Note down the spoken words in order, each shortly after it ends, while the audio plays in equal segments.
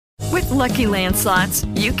Lucky Land Slots,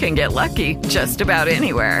 you can get lucky just about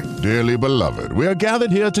anywhere. Dearly beloved, we are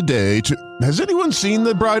gathered here today to... Has anyone seen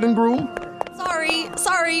the bride and groom?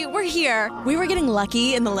 Sorry, we're here. We were getting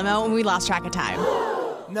lucky in the limo and we lost track of time.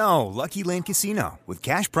 No, Lucky Land Casino, with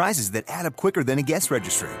cash prizes that add up quicker than a guest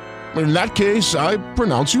registry. In that case, I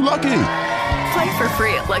pronounce you lucky. Play for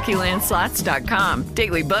free at LuckyLandSlots.com.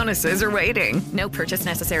 Daily bonuses are waiting. No purchase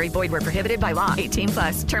necessary. Void where prohibited by law.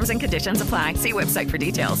 18+. Terms and conditions apply. See website for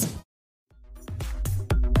details.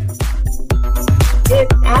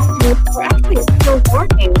 It's afternoon, or actually it's still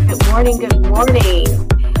morning. Good morning.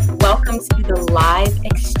 Welcome to the Live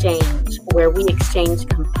Exchange, where we exchange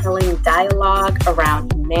compelling dialogue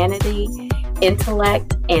around humanity,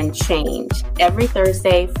 intellect, and change every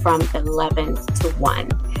Thursday from 11 to 1.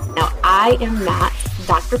 Now, I am not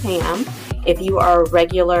Dr. Pam. If you are a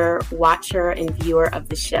regular watcher and viewer of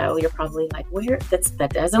the show, you're probably like,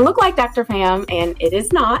 that doesn't look like Dr. Pam, and it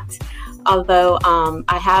is not. Although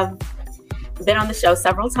I have been on the show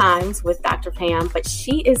several times with Dr. Pam, but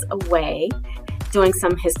she is away doing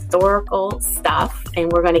some historical stuff,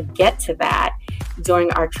 and we're going to get to that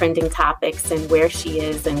during our trending topics and where she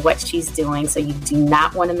is and what she's doing, so you do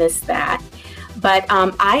not want to miss that. But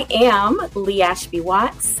I am Lee Ashby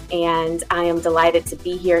Watts, and I am delighted to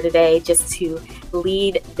be here today just to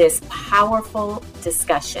lead this powerful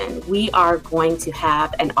discussion. We are going to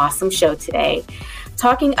have an awesome show today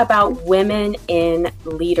talking about women in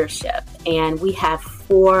leadership, and we have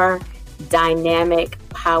 4 dynamic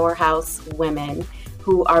powerhouse women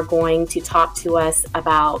who are going to talk to us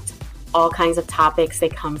about all kinds of topics. They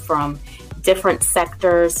come from different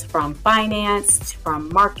sectors, from finance,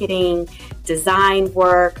 from marketing, design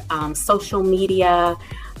work, social media,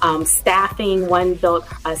 staffing. One built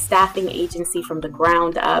a staffing agency from the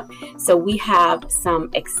ground up. So we have some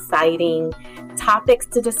exciting topics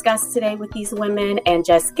to discuss today with these women, and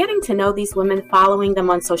just getting to know these women, following them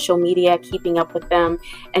on social media, keeping up with them,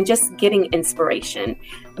 and just getting inspiration.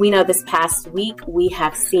 We know this past week we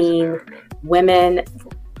have seen women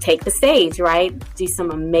take the stage, right? Do some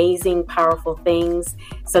amazing, powerful things.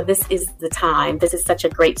 So this is the time. This is such a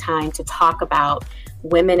great time to talk about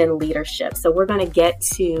women in leadership. So we're going to get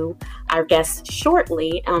to our guests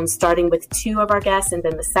shortly, starting with 2 of our guests. And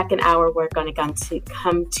then the second hour, we're going to come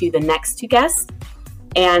to the next 2 guests.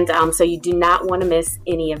 And so you do not want to miss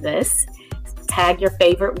any of this. Tag your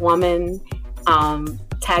favorite woman,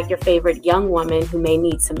 tag your favorite young woman who may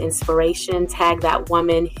need some inspiration, tag that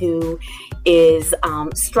woman who is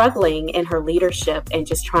struggling in her leadership and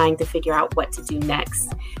just trying to figure out what to do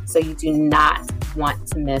next. So you do not want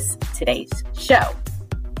to miss today's show.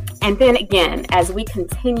 And then again, as we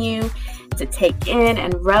continue to take in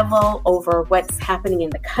and revel over what's happening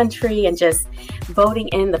in the country and just voting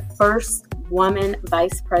in the first woman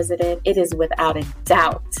vice president, it is without a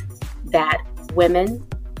doubt that women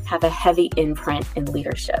have a heavy imprint in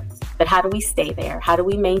leadership. But how do we stay there? How do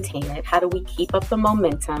we maintain it? How do we keep up the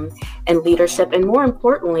momentum in leadership? And more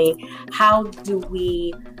importantly, how do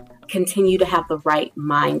we continue to have the right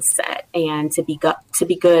mindset and to be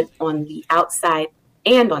good on the outside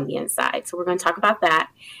and on the inside? So we're going to talk about that.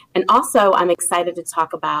 And also, I'm excited to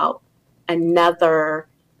talk about another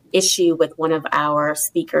issue with one of our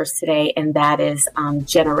speakers today, and that is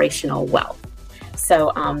generational wealth.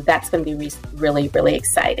 So that's going to be really, really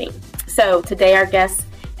exciting. So today our guests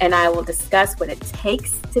and I will discuss what it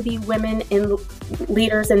takes to be women in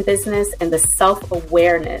leaders in business and the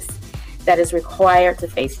self-awareness that is required to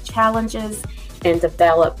face challenges and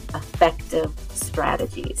develop effective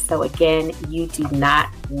strategies. So again, you do not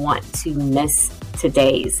want to miss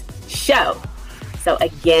today's show. So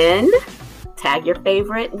again, tag your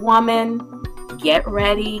favorite woman, get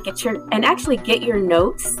ready, get your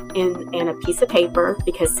notes in a piece of paper,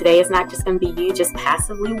 because today is not just going to be you just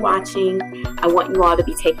passively watching. I want you all to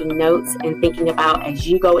be taking notes and thinking about, as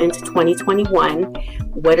you go into 2021,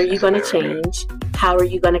 what are you going to change? How are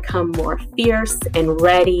you going to come more fierce and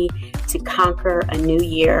ready to conquer a new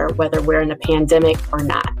year, whether we're in a pandemic or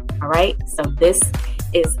not? All right. So this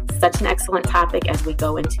is such an excellent topic as we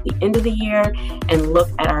go into the end of the year and look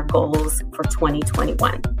at our goals for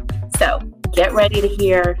 2021. So get ready to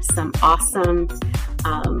hear some awesome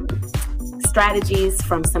strategies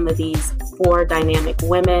from some of these 4 dynamic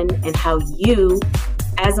women, and how you,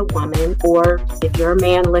 as a woman, or if you're a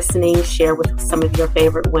man listening, share with some of your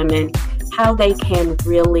favorite women how they can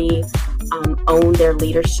really own their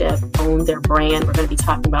leadership, own their brand. We're going to be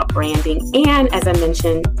talking about branding and, as I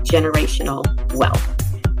mentioned, generational wealth.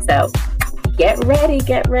 So get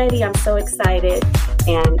ready. I'm so excited.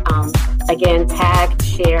 And again, tag,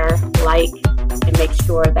 share, like, and make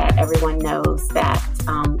sure that everyone knows that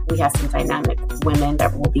we have some dynamic women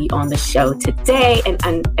that will be on the show today. And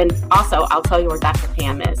also, I'll tell you where Dr.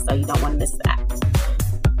 Pam is, so you don't want to miss that.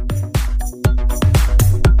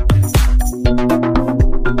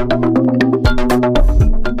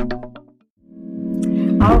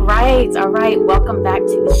 All right. Welcome back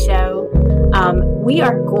to the show. We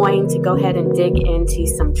are going to go ahead and dig into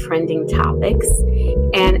some trending topics.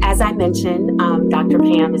 And as I mentioned, Dr.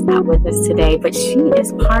 Pam is not with us today, but she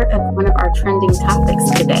is part of one of our trending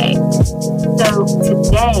topics today. So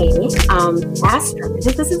today,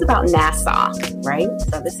 this is about NASA, right?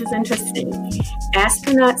 So this is interesting.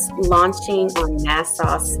 Astronauts launching on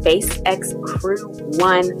NASA SpaceX Crew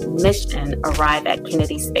 1 mission arrive at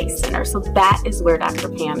Kennedy Space Center. So that is where Dr.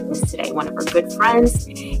 Pam is today. One of her good friends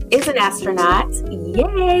is an astronaut.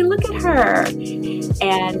 Yay, look at her.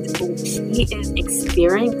 And she is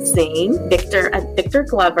experiencing Victor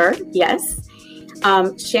Glover, yes.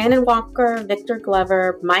 Shannon Walker, Victor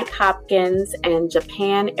Glover, Mike Hopkins, and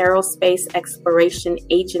Japan Aerospace Exploration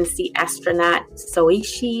Agency astronaut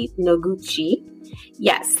Soichi Noguchi,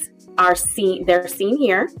 yes, they're seen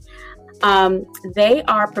here. They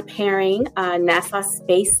are preparing NASA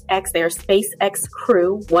their SpaceX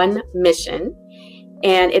Crew 1 mission.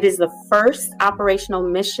 And it is the first operational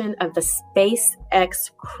mission of the SpaceX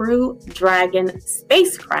Crew Dragon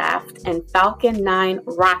spacecraft and Falcon 9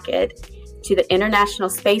 rocket to the International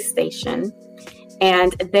Space Station.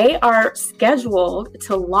 And they are scheduled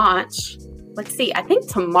to launch, I think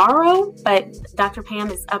tomorrow, but Dr. Pam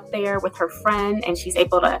is up there with her friend and she's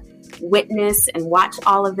able to witness and watch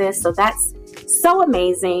all of this. So that's so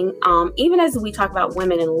amazing. Even as we talk about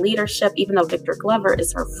women in leadership, even though Victor Glover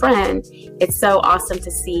is her friend, it's so awesome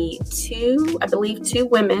to see two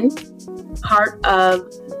women part of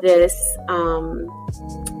this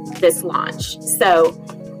launch. So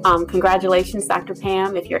congratulations, Dr.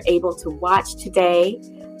 Pam, if you're able to watch today.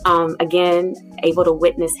 Again, able to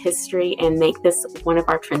witness history and make this one of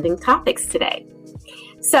our trending topics today.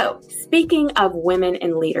 So speaking of women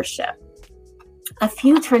in leadership, a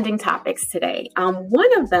few trending topics today.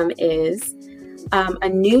 One of them is a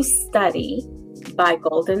new study by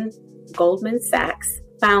Goldman Sachs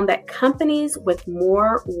found that companies with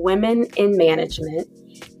more women in management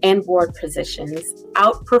and board positions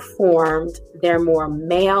outperformed their more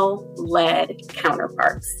male-led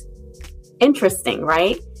counterparts. Interesting,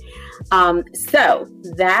 right? So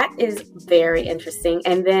that is very interesting.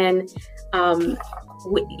 And then,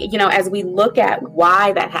 as we look at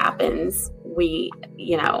why that happens, we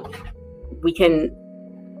can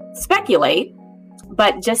speculate,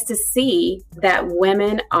 but just to see that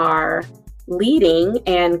women are leading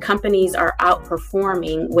and companies are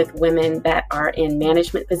outperforming with women that are in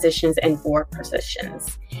management positions and board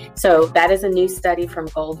positions. So that is a new study from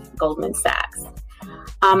Goldman Sachs.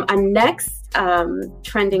 A next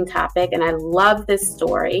trending topic, and I love this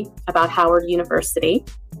story about Howard University.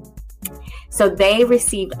 So they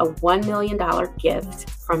received a $1 million gift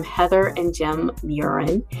from Heather and Jim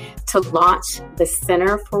Murin to launch the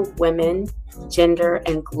Center for Women, Gender,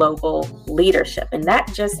 and Global Leadership. And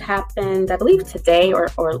that just happened, I believe, today or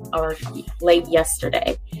late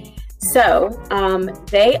yesterday. So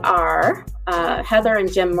they are, Heather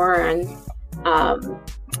and Jim Murin,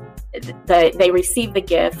 they received the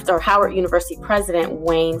gift, or Howard University President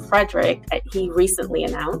Wayne Frederick, he recently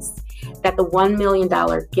announced that the $1 million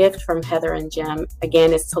gift from Heather and Jim,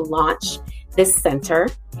 again, is to launch this center.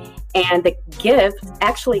 And the gift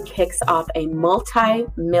actually kicks off a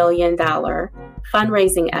multi-million-dollar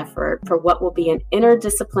fundraising effort for what will be an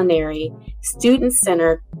interdisciplinary,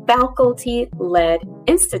 student-centered, faculty-led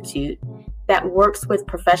institute that works with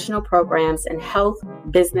professional programs in health,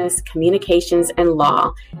 business, communications, and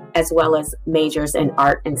law, as well as majors in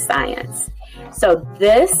art and science. So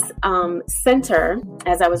this center,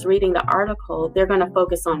 as I was reading the article, they're going to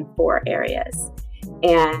focus on 4 areas.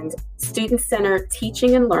 And student-centered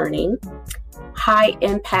teaching and learning,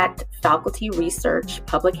 high-impact faculty research,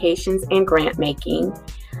 publications, and grant making,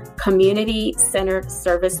 community-centered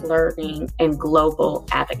service learning, and global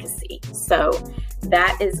advocacy. So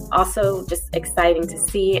that is also just exciting to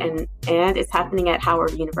see, and it's happening at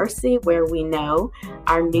Howard University, where we know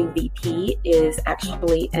our new VP is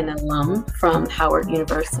actually an alum from Howard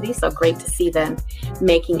University. So great to see them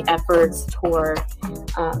making efforts toward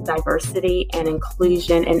diversity and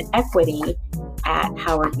inclusion and equity at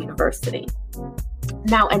Howard University.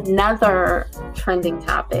 Now, another trending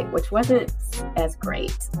topic, which wasn't as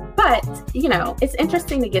great, but, it's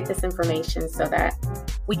interesting to get this information so that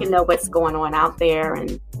we can know what's going on out there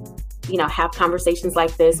and, have conversations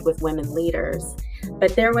like this with women leaders.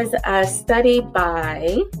 But there was a study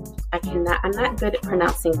by I'm not good at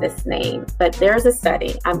pronouncing this name, but there's a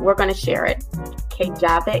study. We're going to share it.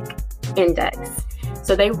 Kajavik Index.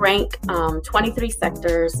 So they rank 23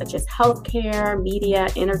 sectors such as healthcare, media,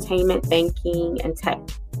 entertainment, banking, and tech.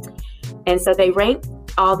 And so they rank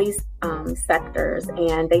all these sectors,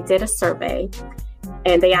 and they did a survey,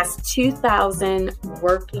 and they asked 2,000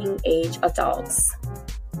 working age adults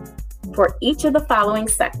for each of the following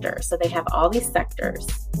sectors. So they have all these sectors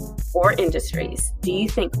or industries. Do you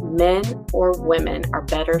think men or women are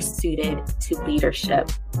better suited to leadership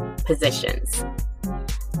positions?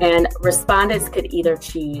 And respondents could either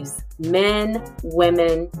choose men,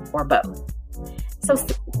 women, or both. So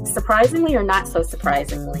surprisingly or not so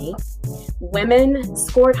surprisingly, women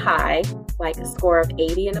scored high, like a score of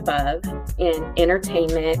 80 and above, in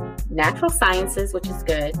entertainment, natural sciences, which is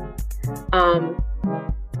good.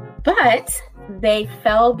 But they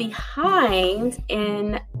fell behind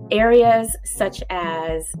in areas such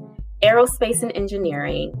as aerospace and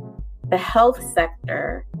engineering, the health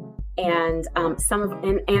sector, and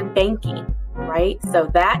and banking, right? So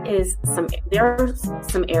there are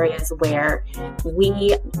some areas where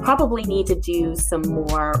we probably need to do some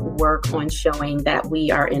more work on showing that we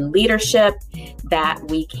are in leadership, that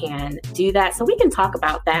we can do that. So we can talk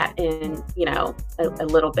about that in, a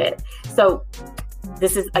little bit. So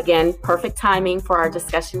this is, again, perfect timing for our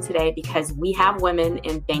discussion today because we have women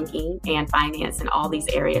in banking and finance and all these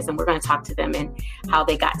areas, and we're going to talk to them and how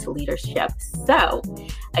they got to leadership. So,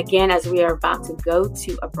 again, as we are about to go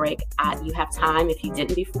to a break, you have time, if you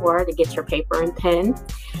didn't before, to get your paper and pen.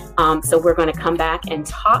 So we're going to come back and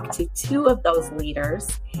talk to two of those leaders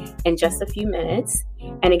in just a few minutes.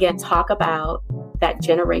 And again, talk about that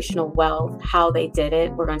generational wealth, how they did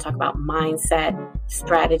it. We're going to talk about mindset,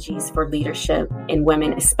 strategies for leadership in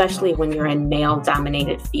women, especially when you're in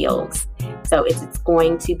male-dominated fields. So it's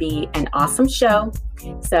going to be an awesome show.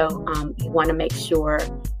 So you want to make sure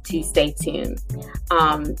to stay tuned.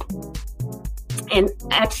 And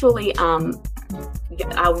actually,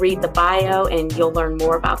 I'll read the bio and you'll learn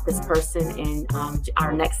more about this person and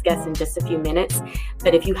our next guest in just a few minutes.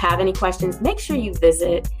 But if you have any questions, make sure you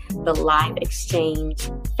visit the Live Exchange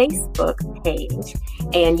Facebook page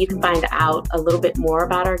and you can find out a little bit more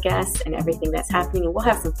about our guests and everything that's happening. And we'll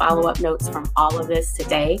have some follow-up notes from all of this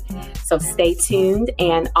today. So stay tuned,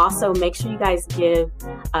 and also make sure you guys give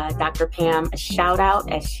Dr. Pam a shout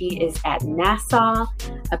out as she is at NASA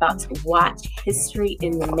about to watch History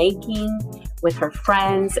in the Making with her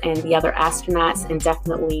friends and the other astronauts, and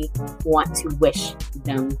definitely want to wish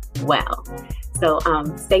them well. So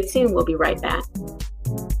stay tuned. We'll be right back.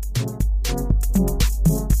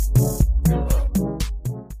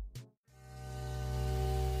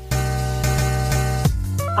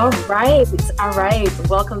 All right.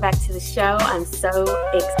 Welcome back to the show. I'm so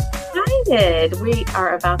excited. We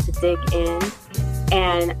are about to dig in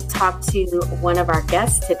and talk to one of our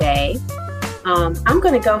guests today. I'm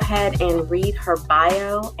going to go ahead and read her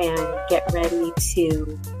bio and get ready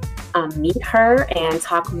to meet her and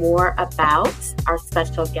talk more about our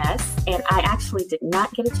special guest. And I actually did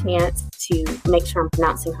not get a chance to make sure I'm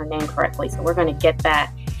pronouncing her name correctly. So we're going to get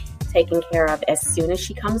that taken care of as soon as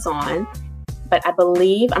she comes on. But I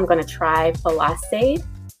believe I'm going to try Falasade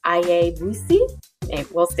Ayabusi.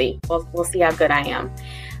 We'll see. We'll see how good I am.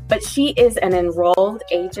 But she is an enrolled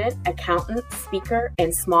agent, accountant, speaker,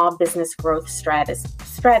 and small business growth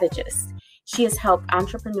strategist. She has helped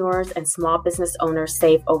entrepreneurs and small business owners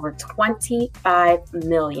save over $25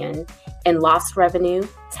 million in lost revenue,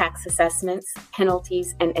 tax assessments,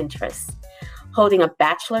 penalties, and interest. Holding a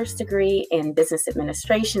bachelor's degree in business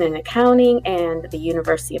administration and accounting and the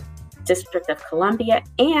University of District of Columbia,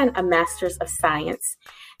 and a master's of science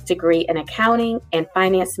degree in accounting and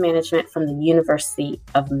finance management from the University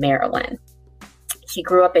of Maryland. She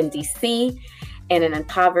grew up in DC in an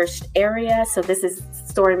impoverished area. So this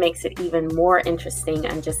story makes it even more interesting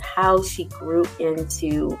on just how she grew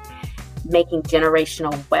into making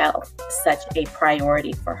generational wealth such a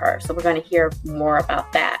priority for her. So we're going to hear more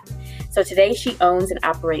about that. So today she owns and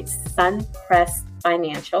operates Suncrest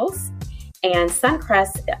Financials. And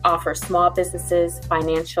Suncrest offers small businesses,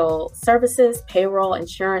 financial services, payroll,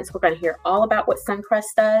 insurance. We're going to hear all about what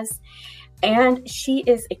Suncrest does. And she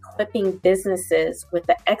is equipping businesses with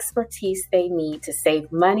the expertise they need to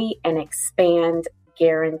save money and expand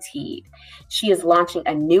guaranteed. She is launching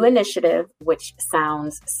a new initiative, which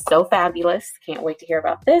sounds so fabulous. Can't wait to hear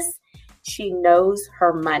about this. She knows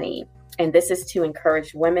her money. And this is to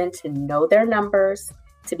encourage women to know their numbers,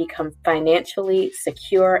 to become financially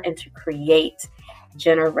secure, and to create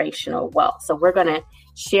generational wealth. So we're going to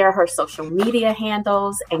share her social media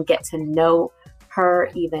handles and get to know her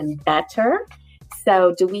even better.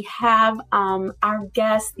 So do we have our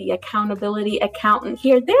guest, the accountability accountant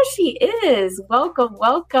here? There she is. Welcome,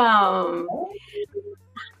 welcome.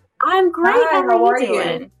 I'm great. Hi, how are you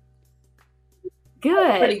doing?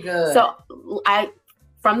 Good. Pretty good. So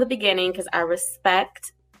from the beginning, because I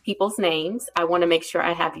respect people's names, I want to make sure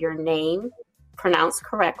I have your name pronounced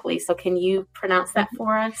correctly. So can you pronounce that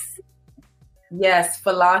for us? Yes,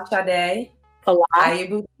 Falashade.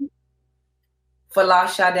 Falashade.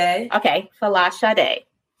 Okay, Falashade.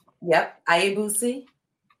 Yep, Ayabusi.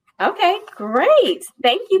 Okay, great.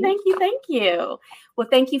 Thank you. Well,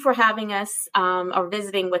 thank you for having us or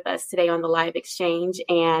visiting with us today on the Live Exchange.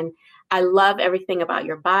 And I love everything about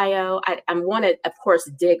your bio. I want to, of course,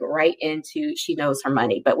 dig right into She Knows Her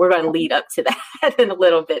Money, but we're going to lead up to that in a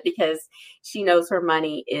little bit because She Knows Her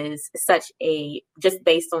Money is such a, just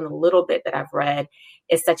based on the little bit that I've read,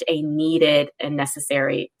 is such a needed and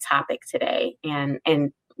necessary topic today. And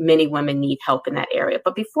many women need help in that area.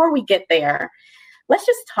 But before we get there, let's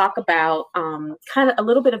just talk about kind of a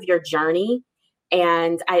little bit of your journey.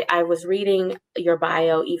 And I was reading your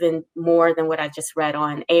bio even more than what I just read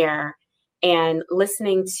on air and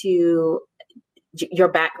listening to your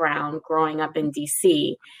background growing up in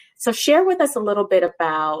DC. So share with us a little bit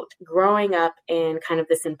about growing up in kind of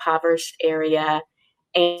this impoverished area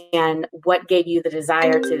and what gave you the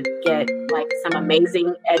desire to get like some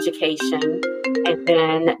amazing education and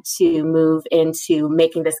then to move into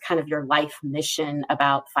making this kind of your life mission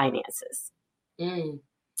about finances.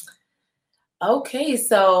 Okay,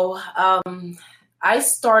 so I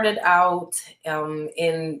started out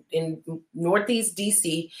in Northeast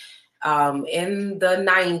DC in the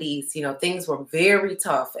 90s. You know, things were very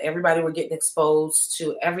tough. Everybody were getting exposed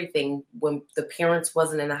to everything when the parents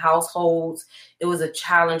wasn't in the households. It was a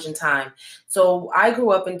challenging time. So I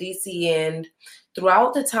grew up in DC, and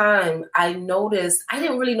throughout the time, I noticed I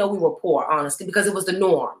didn't really know we were poor, honestly, because it was the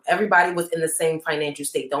norm. Everybody was in the same financial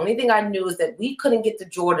state. The only thing I knew is that we couldn't get the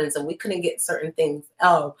Jordans and we couldn't get certain things.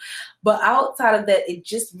 But outside of that, it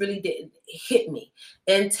just really didn't hit me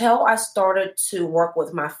until I started to work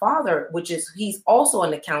with my father, he's also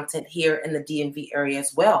an accountant here in the DMV area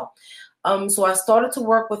as well. So I started to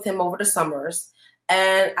work with him over the summers,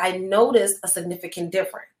 and I noticed a significant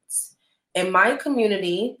difference. In my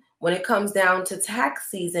community, when it comes down to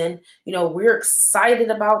tax season, you know, we're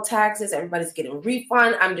excited about taxes. Everybody's getting a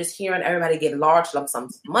refund. I'm just hearing everybody getting large lump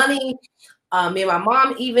sums of money. Me and my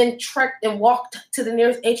mom even trekked and walked to the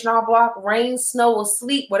nearest H&R Block, rain, snow, or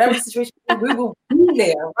sleet, whatever situation, we will be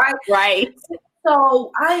there, right? Right.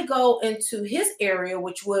 So I go into his area,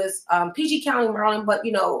 which was PG County, Maryland, but,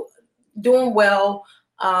 you know, doing well,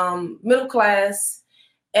 middle class,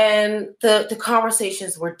 and the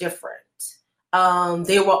conversations were different.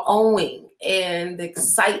 They were owing, and the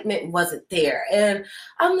excitement wasn't there. And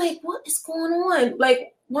I'm like, what is going on?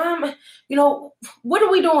 Like, why am I, you know, what are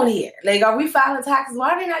we doing here? Like, are we filing taxes?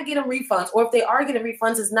 Why are they not getting refunds? Or if they are getting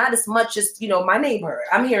refunds, it's not as much as, you know, my neighborhood.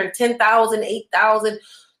 I'm hearing 10,000, 8,000,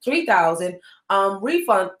 3,000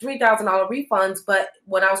 refund, $3,000 refunds. But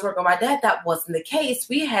when I was working with my dad, that wasn't the case.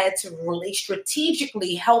 We had to really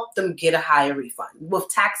strategically help them get a higher refund with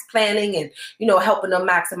tax planning and, you know, helping them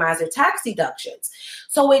maximize their tax deductions.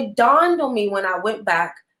 So it dawned on me when I went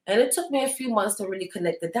back, and it took me a few months to really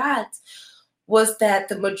connect the dots, was that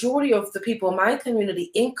the majority of the people in my community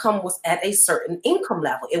income was at a certain income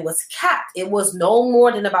level. It was capped. It was no more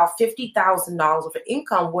than about $50,000 of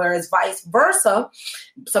income, whereas vice versa,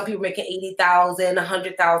 some people making $80,000,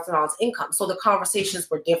 $100,000 income. So the conversations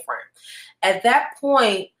were different. At that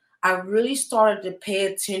point, I really started to pay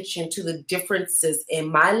attention to the differences in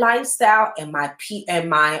my lifestyle and my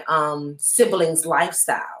siblings'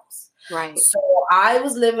 lifestyles. Right. So I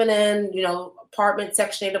was living in, you know, apartment,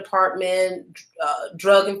 Section 8 apartment,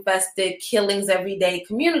 drug infested, killings every day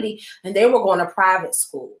community, and they were going to private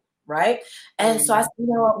school, right? And so I said, you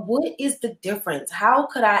know, what is the difference? How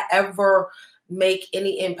could I ever make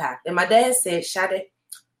any impact? And my dad said, Shade,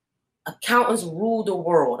 accountants rule the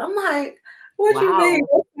world. I'm like, what do you mean?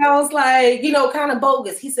 It sounds like, you know, kind of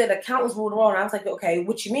bogus. He said, accountants rule the world. And I was like, okay,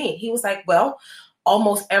 what you mean? He was like, well,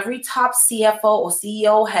 almost every top CFO or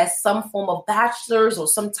CEO has some form of bachelor's or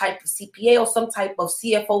some type of CPA or some type of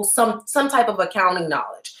CFO, some type of accounting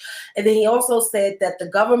knowledge. And then he also said that the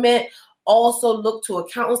government also look to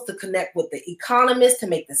accountants to connect with the economists to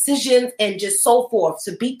make decisions and just so forth.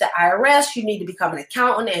 To beat the IRS, you need to become an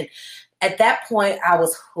accountant. And at that point, I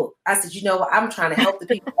was hooked. I said, you know what? I'm trying to help the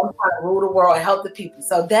people. I'm trying to rule the world and help the people.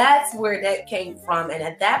 So that's where that came from. And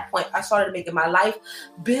at that point, I started making my life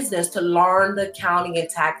business to learn the accounting and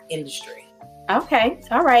tax industry. Okay.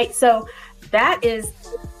 All right. So that is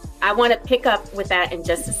I want to pick up with that in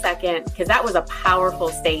just a second, because that was a powerful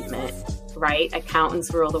statement, right?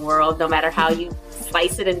 Accountants rule the world, no matter how you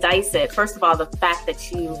slice it and dice it. First of all, the fact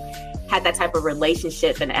that you had that type of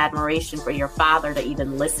relationship and admiration for your father to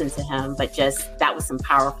even listen to him, but just that was some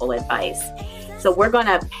powerful advice. So we're going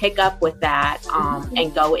to pick up with that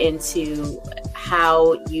and go into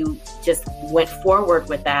how you just went forward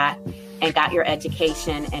with that and got your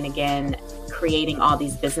education, and again, creating all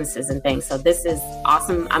these businesses and things. So this is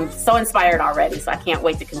awesome. I'm so inspired already, so I can't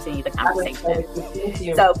wait to continue the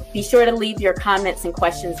conversation. So be sure to leave your comments and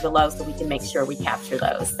questions below so we can make sure we capture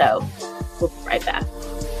those. So we'll be right back.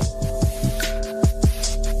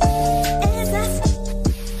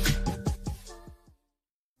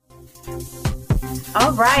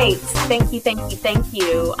 All right. Thank you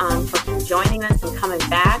for joining us and coming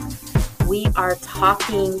back. We are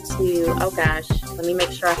talking to, oh gosh, let me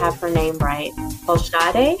make sure I have her name right.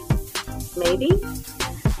 Olshade, maybe?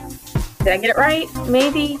 Did I get it right?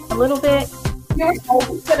 Maybe a little bit? You were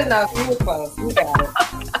close. Good enough. You were close. You got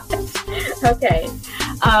it. Okay.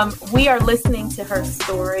 We are listening to her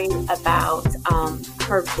story about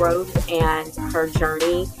her growth and her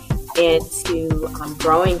journey into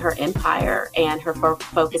growing her empire and her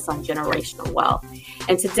focus on generational wealth.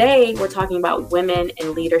 And today we're talking about women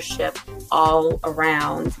in leadership all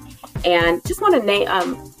around. And just want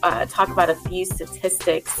to talk about a few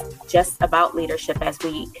statistics just about leadership as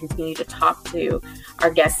we continue to talk to our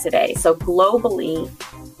guests today. So globally,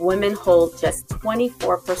 women hold just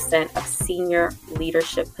 24% of senior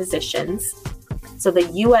leadership positions. So the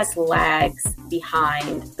U.S. lags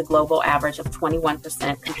behind the global average of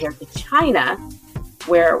 21% compared to China,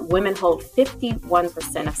 where women hold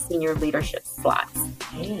 51% of senior leadership slots.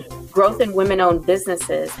 Growth in women-owned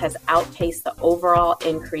businesses has outpaced the overall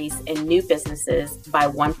increase in new businesses by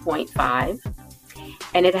 1.5.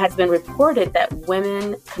 And it has been reported that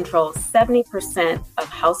women control 70% of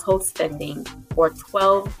household spending, or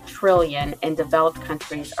 12 trillion in developed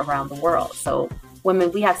countries around the world. So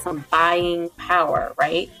women, we have some buying power,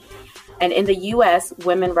 right? And in the U.S.,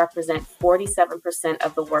 women represent 47%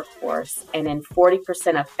 of the workforce. And in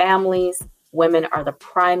 40% of families, women are the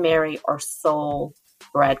primary or sole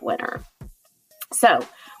breadwinner. So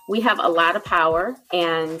we have a lot of power.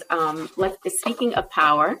 And speaking of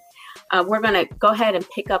power, we're going to go ahead and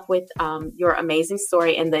pick up with your amazing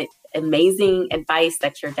story and the amazing advice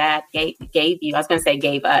that your dad gave you. I was going to say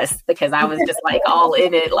gave us, because I was just like all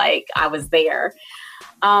in it, like I was there.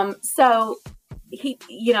 So he,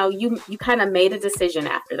 you kind of made a decision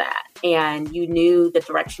after that, and you knew the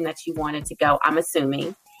direction that you wanted to go, I'm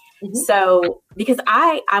assuming. Mm-hmm. So, because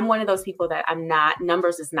I'm one of those people that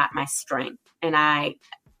numbers is not my strength. And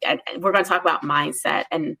we're going to talk about mindset,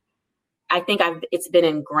 and I think it's been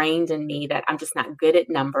ingrained in me that I'm just not good at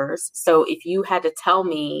numbers. So if you had to tell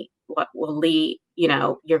me, Lee,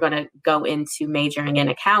 you're going to go into majoring in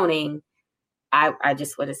accounting, I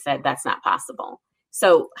just would have said that's not possible.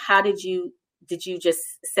 So how did you just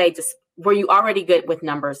say, were you already good with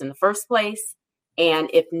numbers in the first place? And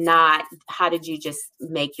if not, how did you just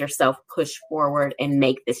make yourself push forward and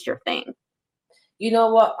make this your thing? You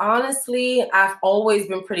know what? Honestly, I've always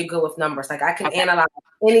been pretty good with numbers. Like I can analyze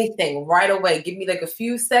anything right away. Give me like a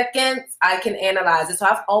few seconds, I can analyze it. So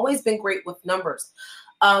I've always been great with numbers.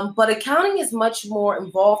 But accounting is much more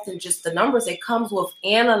involved than just the numbers. It comes with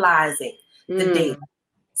analyzing the data.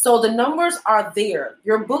 So the numbers are there.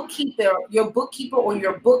 Your bookkeeper or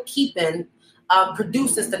your bookkeeping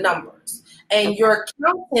produces the numbers. And your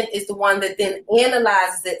accountant is the one that then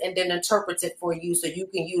analyzes it and then interprets it for you so you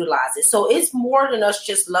can utilize it. So it's more than us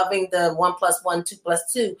just loving the 1 + 1, 2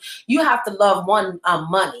 + 2. You have to love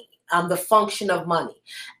money, the function of money.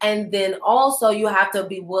 And then also you have to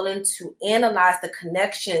be willing to analyze the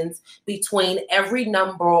connections between every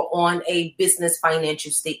number on a business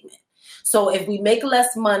financial statement. So if we make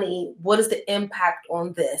less money, what is the impact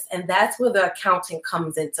on this? And that's where the accounting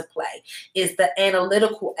comes into play, is the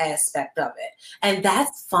analytical aspect of it. And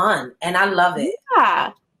that's fun. And I love it.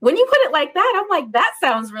 Yeah. When you put it like that, I'm like, that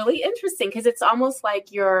sounds really interesting, because it's almost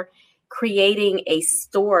like you're creating a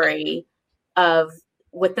story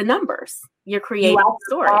with the numbers. You're creating a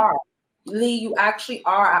story. Lee, you actually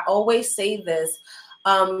are. I always say this.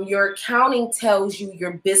 Your accounting tells you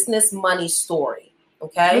your business money story.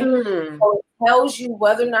 Okay. So it tells you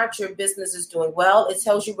whether or not your business is doing well. It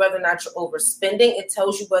tells you whether or not you're overspending. It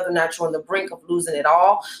tells you whether or not you're on the brink of losing it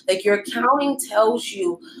all. Like your accounting tells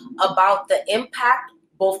you about the impact,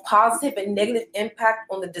 both positive and negative impact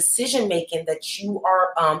on the decision making that you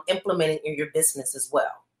are implementing in your business as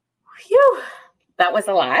well. Phew. That was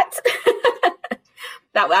a lot.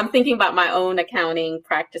 That I'm thinking about my own accounting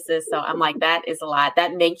practices. So I'm like, that is a lot.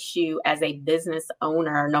 That makes you, as a business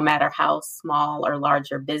owner, no matter how small or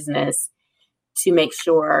large your business, to make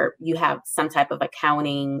sure you have some type of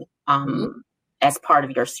accounting as part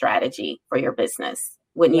of your strategy for your business.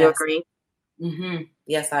 Wouldn't you agree? Mm-hmm.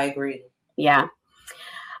 Yes, I agree. Yeah.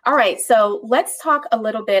 All right. So let's talk a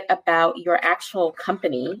little bit about your actual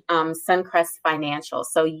company, Suncrest Financial.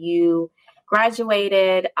 So you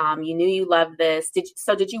graduated, you knew you loved this. Did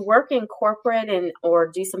you work in corporate or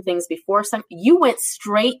do some things before you went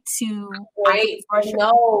straight to entrepreneurship?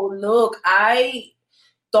 No, look, I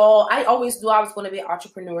always knew I was going to be an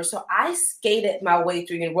entrepreneur. So I skated my way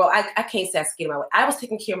through the world. I can't say I skated my way. I was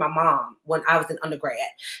taking care of my mom when I was in undergrad.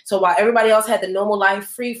 So while everybody else had the normal life,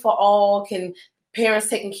 free for all, parents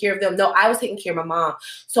taking care of them. No, I was taking care of my mom.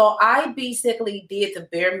 So I basically did the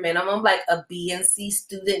bare minimum, like a B and C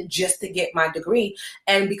student, just to get my degree.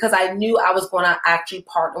 And because I knew I was going to actually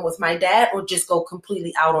partner with my dad or just go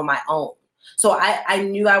completely out on my own. So I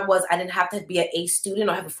knew I didn't have to be an A student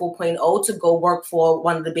or have a 4.0 to go work for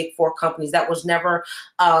one of the big four companies. That was never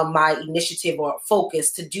my initiative or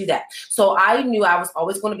focus to do that. So I knew I was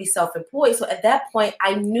always going to be self-employed. So at that point,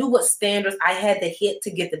 I knew what standards I had to hit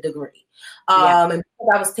to get the degree. And because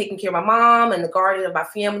I was taking care of my mom and the guardian of my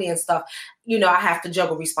family and stuff, I have to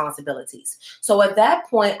juggle responsibilities. So at that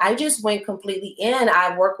point, I just went completely in.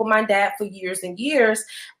 I worked with my dad for years and years.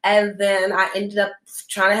 And then I ended up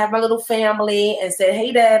trying to have my little family and said,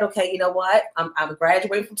 hey, Dad, okay, you know what? I'm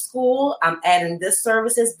graduating from school. I'm adding this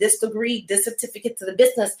services, this degree, this certificate to the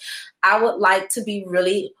business. I would like to be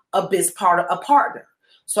really a partner.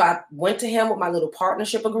 So I went to him with my little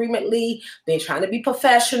partnership agreement lead, been trying to be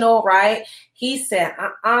professional, right? He said,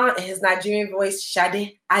 in his Nigerian voice,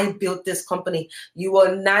 Shade, I built this company. You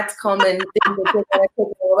will not come and think that you're gonna take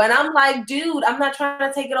it over. And I'm like, dude, I'm not trying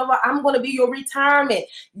to take it over. I'm going to be your retirement.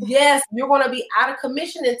 Yes, you're going to be out of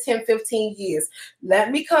commission in 10, 15 years.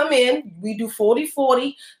 Let me come in. We do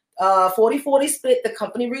 40-40. 40-40 split, the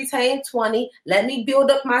company retained 20. Let me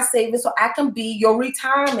build up my savings so I can be your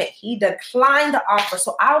retirement. He declined the offer.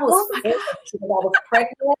 So I was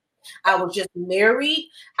pregnant. I was just married.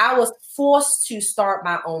 I was forced to start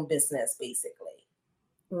my own business, basically.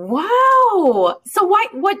 Wow. So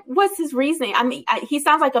what's his reasoning? I mean, he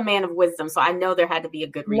sounds like a man of wisdom, so I know there had to be a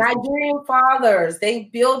good reason. Nigerian fathers, they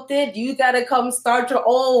built it. You got to come start your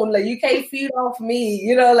own. Like, you can't feed off me,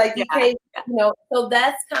 you can't, So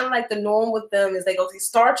that's kind of like the norm with them is they go,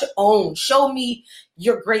 start your own. Show me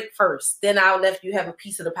you're great first. Then I'll let you have a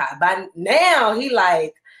piece of the pie. But now he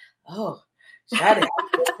like, oh, shut it.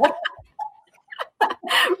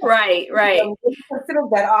 Right. Consider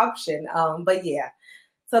that option. But yeah.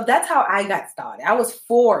 So that's how I got started. I was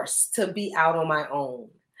forced to be out on my own.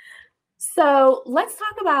 So let's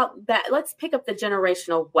talk about that. Let's pick up the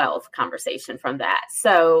generational wealth conversation from that.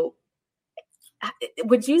 So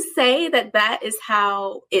would you say that is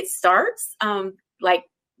how it starts? Like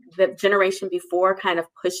the generation before kind of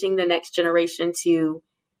pushing the next generation to,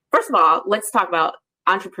 first of all, let's talk about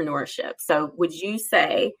entrepreneurship. So would you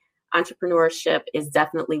say entrepreneurship is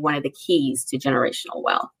definitely one of the keys to generational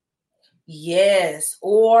wealth? Yes,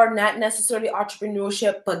 or not necessarily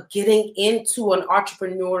entrepreneurship, but getting into an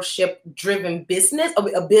entrepreneurship-driven business,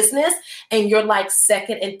 a business, and you're like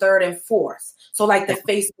second and third and fourth. So like the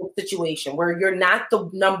Facebook situation where you're not the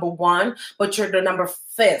number one, but you're the number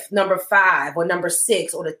 5th, number 5, or number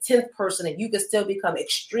 6, or the 10th person, and you can still become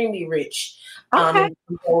extremely rich in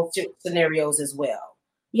those scenarios as well.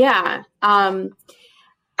 Yeah.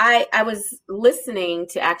 I was listening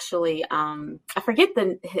to actually, I forget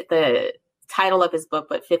the title of his book,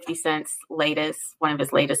 but 50 Cent's one of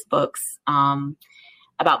his latest books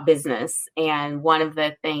about business. And one of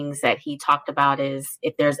the things that he talked about is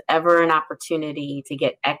if there's ever an opportunity to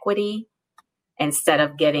get equity, instead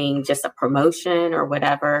of getting just a promotion or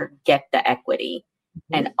whatever, get the equity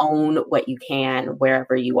and own what you can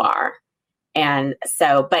wherever you are. And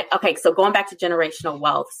so, so going back to generational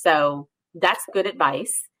wealth. So that's good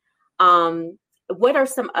advice. What are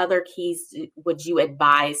some other keys would you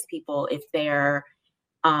advise people if they're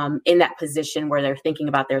in that position where they're thinking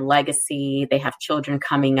about their legacy, they have children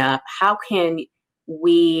coming up? How can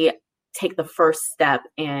we take the first step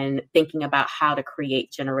in thinking about how to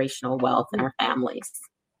create generational wealth in our families?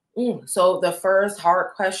 So the first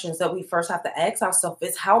hard questions that we first have to ask ourselves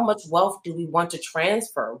is how much wealth do we want to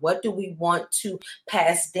transfer? What do we want to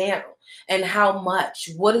pass down? And how much?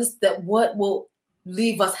 What will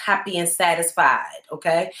leave us happy and satisfied.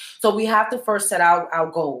 Okay. So we have to first set out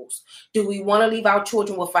our goals. Do we want to leave our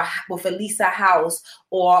children with at least a house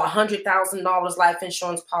or $100,000 life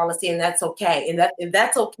insurance policy? And that's okay. And if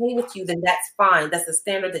that's okay with you, then that's fine. That's the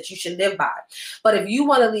standard that you should live by. But if you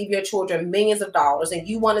want to leave your children millions of dollars and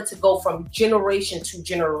you want it to go from generation to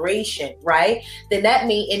generation, right? Then that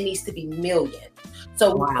means it needs to be millions.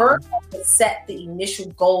 So we first have to set the initial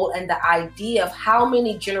goal and the idea of how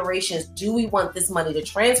many generations do we want this money to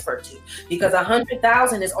transfer to? Because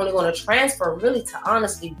 100,000 is only going to transfer really to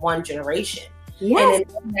honestly one generation. Yes. And it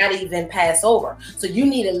not even pass over. So you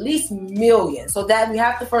need at least millions. So that we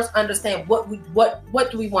have to first understand what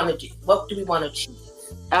do we want to do? What do we want to achieve?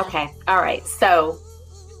 Okay. All right. So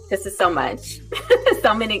this is so much,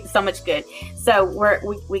 so much good. So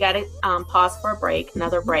we got to pause for a break,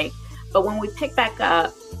 another break. But when we pick back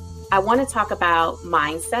up, I want to talk about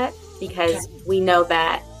mindset, because we know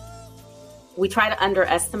that we try to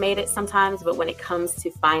underestimate it sometimes. But when it comes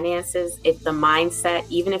to finances, if the mindset,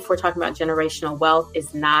 even if we're talking about generational wealth,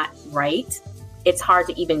 is not right, it's hard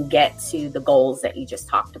to even get to the goals that you just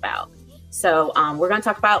talked about. So we're going to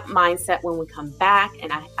talk about mindset when we come back.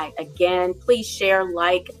 And I again, please share,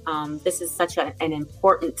 this is such an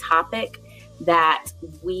important topic that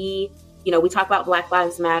we talk about Black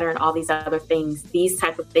Lives Matter and all these other things. These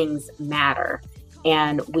type of things matter,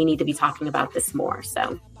 and we need to be talking about this more.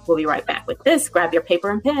 So we'll be right back with this. Grab your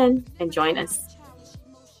paper and pen and join us.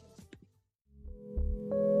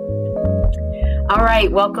 All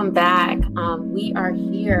right, welcome back. We are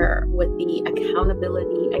here with the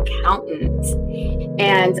accountability accountant.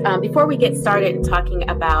 And before we get started talking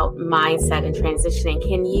about mindset and transitioning,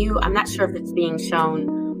 I'm not sure if it's being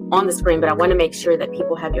shown on the screen, but I want to make sure that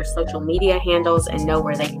people have your social media handles and know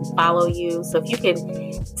where they can follow you. So if you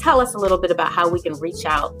can tell us a little bit about how we can reach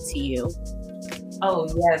out to you. Oh,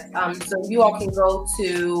 yes. So you all can go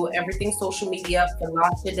to everything social media,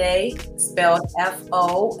 Folasade, spelled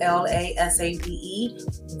Folasade,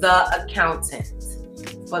 the accountant.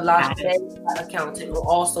 Folasade, the accountant, on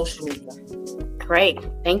all social media. Great.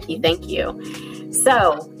 Thank you.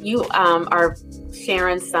 So you are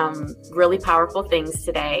sharing some really powerful things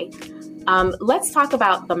today. Let's talk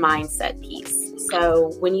about the mindset piece.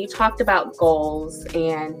 So when you talked about goals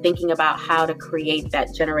and thinking about how to create that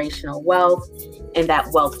generational wealth and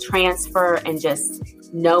that wealth transfer, and just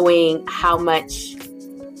knowing how much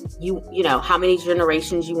how many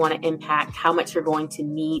generations you want to impact, how much you're going to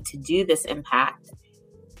need to do this impact.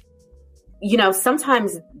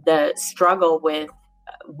 Sometimes the struggle with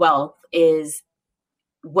wealth is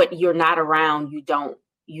what you're not around, you don't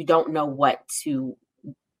know what to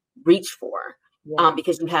reach for,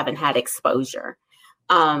 because you haven't had exposure.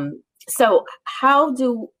 So how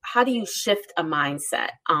do you shift a mindset?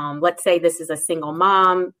 Let's say this is a single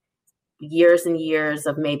mom, years and years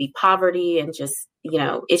of maybe poverty and just,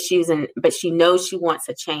 issues, but she knows she wants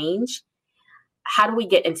a change. How do we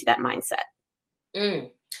get into that mindset?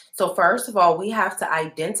 So first of all, we have to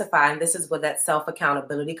identify, and this is where that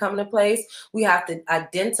self-accountability comes into place. We have to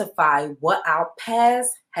identify what our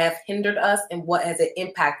past have hindered us and what has it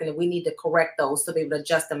impacted, and we need to correct those to be able to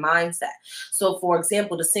adjust the mindset. So for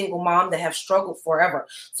example, the single mom that have struggled forever.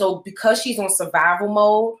 So because she's on survival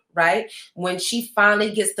mode, right? When she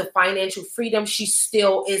finally gets the financial freedom, she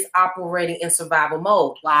still is operating in survival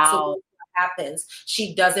mode. Wow. So happens,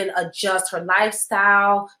 she doesn't adjust her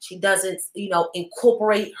lifestyle, she doesn't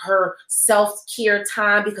incorporate her self-care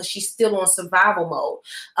time because she's still on survival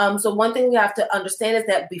mode. So one thing we have to understand is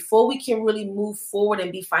that before we can really move forward and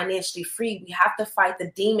be financially free, we have to fight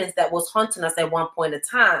the demons that was hunting us at one point in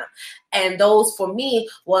time. And those for me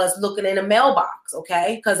was looking in a mailbox,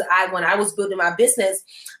 okay? Because when I was building my business,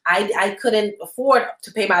 I couldn't afford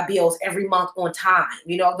to pay my bills every month on time.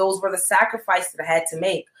 Those were the sacrifices that I had to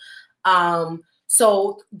make.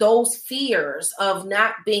 So those fears of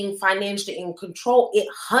not being financially in control, it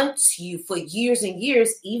hunts you for years and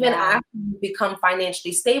years, even after you become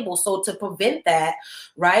financially stable. So to prevent that,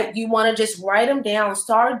 right, you want to just write them down,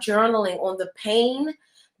 start journaling on the pain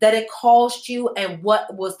that it cost you and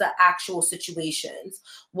what was the actual situations.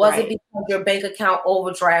 Was it because your bank account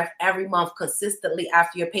overdraft every month consistently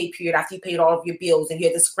after your pay period, after you paid all of your bills and you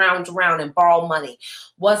had to scrounge around and borrow money?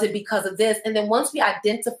 Was it because of this? And then once we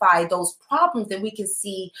identify those problems, then we can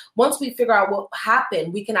see, once we figure out what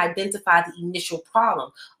happened, we can identify the initial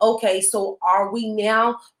problem. Okay, so are we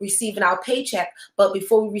now receiving our paycheck? But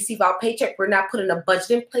before we receive our paycheck, we're not putting a budget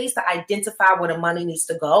in place to identify where the money needs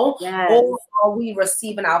to go. Yes. Or are we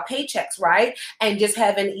receiving our paychecks, right? And just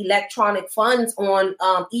having electronic funds on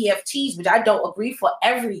EFTs, which I don't agree for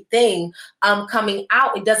everything coming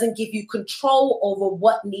out. It doesn't give you control over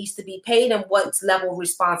what needs to be paid and what level of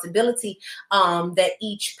responsibility that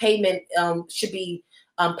each payment should be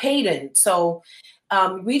paid in. So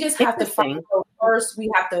we just have to find first. We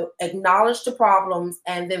have to acknowledge the problems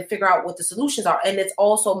and then figure out what the solutions are. And it's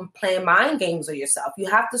also playing mind games with yourself. You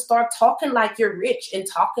have to start talking like you're rich and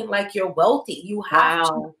talking like you're wealthy. You have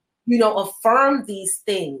to, affirm these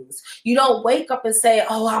things. You don't wake up and say,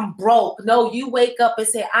 oh, I'm broke. No, you wake up and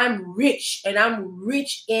say, I'm rich, and I'm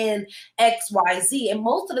rich in X, Y, Z. And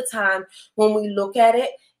most of the time when we look at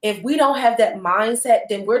it, if we don't have that mindset,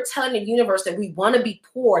 then we're telling the universe that we want to be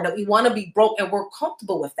poor, that we want to be broke, and we're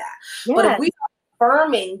comfortable with that. Yes. But if we are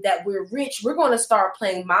affirming that we're rich, we're going to start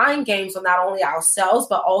playing mind games on not only ourselves,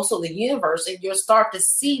 but also the universe. And you'll start to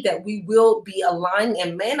see that we will be aligning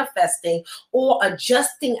and manifesting or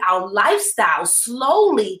adjusting our lifestyle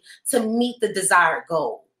slowly to meet the desired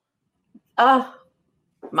goal. Oh,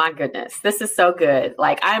 my goodness, this is so good.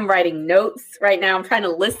 Like, I'm writing notes right now. I'm trying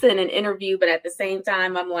to listen and interview, but at the same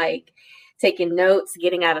time, I'm like taking notes,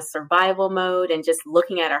 getting out of survival mode and just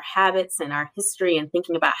looking at our habits and our history and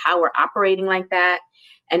thinking about how we're operating like that.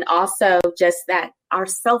 And also just that our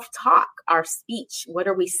self-talk, our speech, what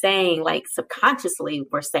are we saying? Like subconsciously,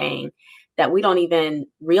 we're saying that we don't even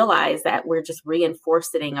realize that we're just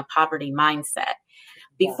reinforcing a poverty mindset.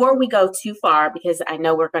 Before we go too far, because I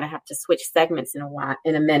know we're going to have to switch segments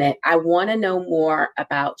in a minute, I want to know more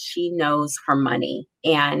about She Knows Her Money.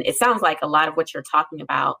 And it sounds like a lot of what you're talking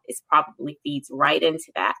about is probably feeds right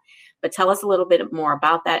into that. But tell us a little bit more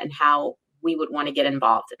about that and how we would want to get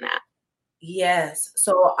involved in that. Yes.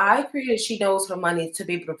 So I created She Knows Her Money to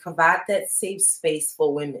be able to provide that safe space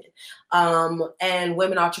for women and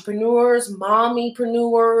women entrepreneurs,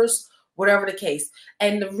 mommypreneurs, whatever the case.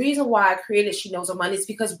 And the reason why I created She Knows Her Money is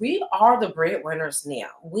because we are the breadwinners now.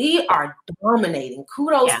 We are dominating.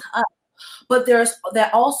 Kudos to us. But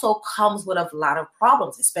that also comes with a lot of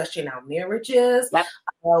problems, especially in our marriages,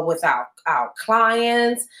 with our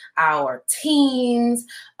clients, our teens,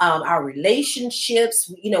 our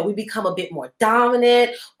relationships. We become a bit more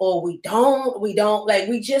dominant, or we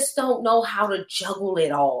just don't know how to juggle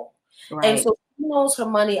it all. Right. And so She Knows Her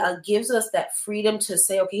Money gives us that freedom to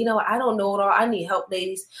say, okay, I don't know it all. I need help,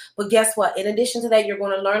 ladies. But guess what? In addition to that, you're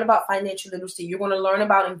going to learn about financial literacy. You're going to learn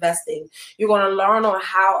about investing. You're going to learn on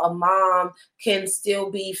how a mom can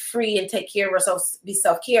still be free and take care of herself, be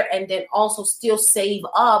self-care, and then also still save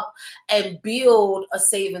up and build a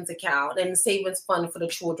savings account and a savings fund for the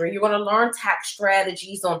children. You're going to learn tax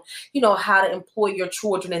strategies on, how to employ your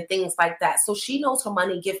children and things like that. So She Knows Her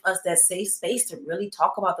Money gives us that safe space to really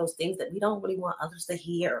talk about those things that we don't really want others to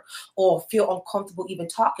hear or feel uncomfortable even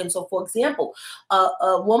talking. So, for example,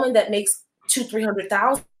 a woman that makes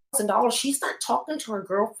 $200,000-$300,000, she's not talking to her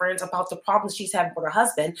girlfriends about the problems she's having with her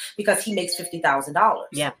husband because he makes $50,000.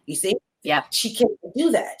 Yeah, you see. Yeah, she can't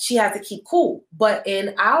do that. She has to keep cool. But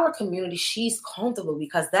in our community, she's comfortable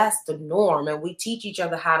because that's the norm, and we teach each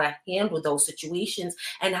other how to handle those situations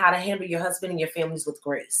and how to handle your husband and your families with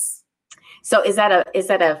grace. So is that a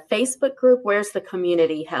Facebook group? Where's the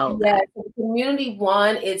community held? Yeah, the community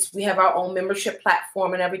one, we have our own membership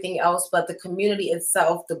platform and everything else, but the community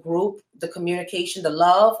itself, the group, the communication, the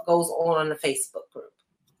love goes on the Facebook group.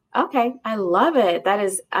 Okay, I love it. That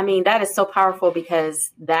is so powerful because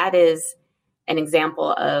that is an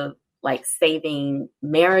example of like saving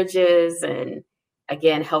marriages and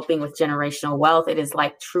again helping with generational wealth. It is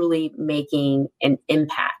like truly making an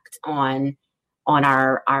impact on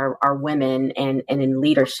our women and in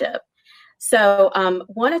leadership. So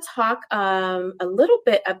want to talk a little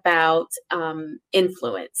bit about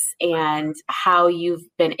influence and how you've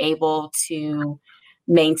been able to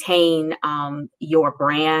maintain your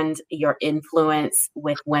brand, your influence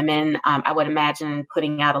with women. I would imagine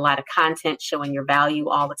putting out a lot of content, showing your value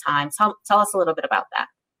all the time. Tell us a little bit about that.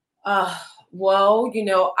 Well,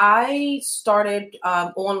 I started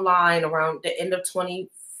online around the end of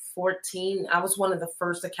 2014. I was one of the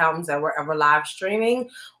first accountants that were ever live streaming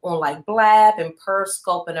on like Blab and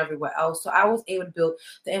Periscope and everywhere else. So I was able to build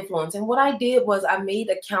the influence. And what I did was I made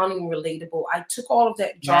accounting relatable. I took all of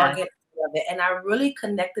that jargon of it, and I really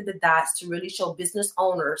connected the dots to really show business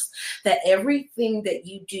owners that everything that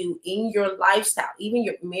you do in your lifestyle, even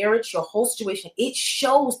your marriage, your whole situation, it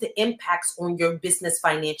shows the impacts on your business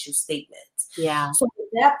financial statements. Yeah. So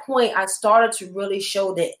that point, I started to really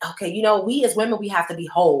show that, okay, you know, we as women, we have to be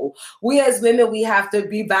whole. We as women, we have to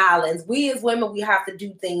be balanced. We as women, we have to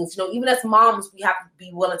do things, you know, even as moms, we have to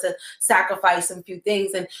be willing to sacrifice some few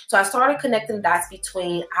things. And so I started connecting the dots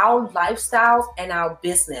between our lifestyles and our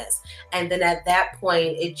business. And then at that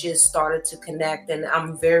point, it just started to connect, and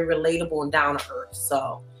I'm very relatable and down to earth.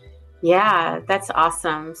 So yeah, that's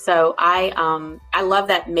awesome. So I love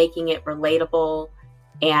that, making it relatable,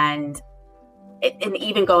 and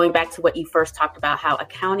even going back to what you first talked about, how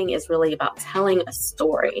accounting is really about telling a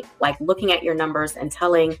story, like looking at your numbers and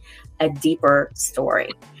telling a deeper story.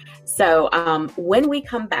 So when we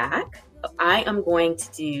come back, I am going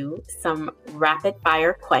to do some rapid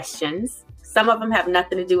fire questions. Some of them have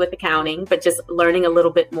nothing to do with accounting, but just learning a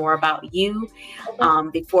little bit more about you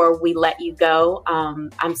before we let you go.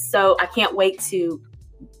 I can't wait to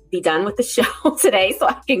be done with the show today so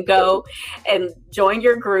I can go and join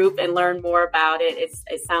your group and learn more about it.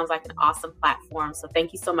 It sounds like an awesome platform. So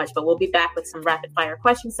thank you so much. But we'll be back with some rapid fire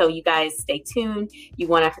questions. So you guys stay tuned. You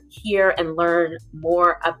want to hear and learn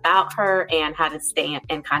more about her and how to stay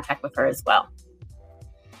in contact with her as well.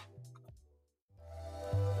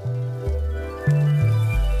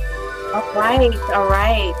 All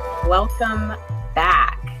right. Welcome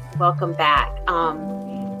back.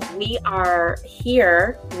 We are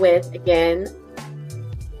here with, again,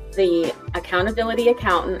 the accountability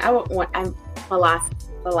accountant. I'm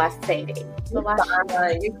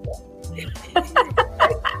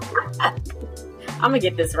gonna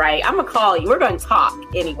get this right. I'm gonna call you. We're gonna talk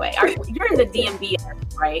anyway. You're in the DMV,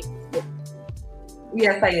 right?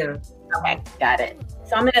 yes, I am. Okay, got it.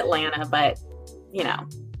 So I'm in Atlanta, but you know,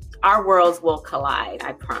 our worlds will collide.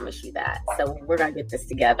 I promise you that. So we're gonna get this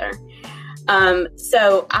together.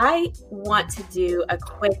 So I want to do a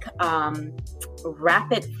quick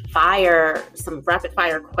rapid fire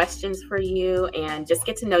questions for you, and just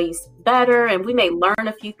get to know you better. And we may learn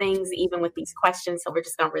a few things even with these questions. So we're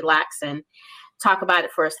just going to relax and talk about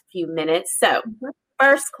it for a few minutes. So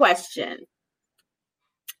first question,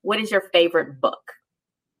 what is your favorite book?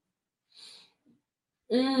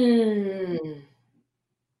 Okay,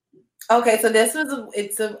 so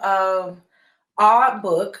it's a odd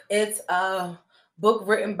book. It's a book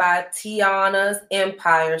written by Tiana's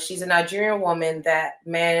Empire. She's a Nigerian woman that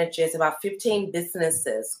manages about 15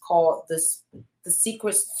 businesses, called The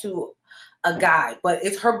Secrets to a Guide. But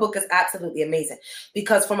her book is absolutely amazing,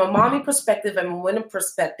 because from a mommy perspective and a women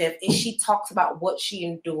perspective, she talks about what she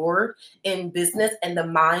endured in business and the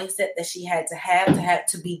mindset that she had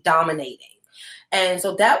to be dominating. And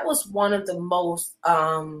so that was one of the most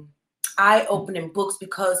eye-opening books,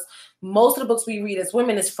 because most of the books we read as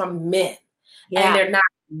women is from men, and they're not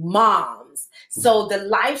moms. So the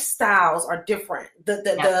lifestyles are different.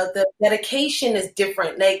 The dedication is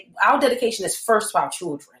different. Like, our dedication is first to our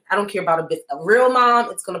children. I don't care about a real mom.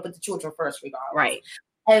 It's going to put the children first regardless. Right.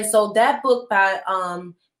 And so that book by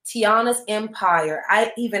Tiana's Empire,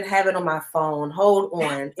 I even have it on my phone. Hold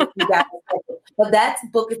on. If you guys But that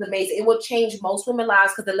book is amazing. It will change most women's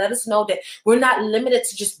lives, because it let us know that we're not limited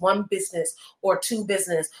to just one business or two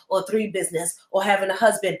business or three business or having a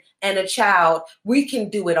husband and a child. We can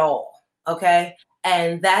do it all. Okay.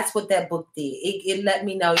 And that's what that book did. It let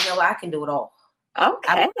me know, I can do it all.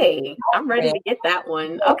 Okay. I'm ready to get that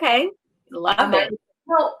one. Okay. Love it.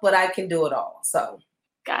 But I can do it all. So.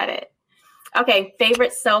 Got it. Okay.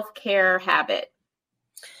 Favorite self-care habit?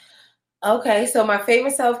 Okay, so my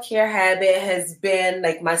favorite self-care habit has been,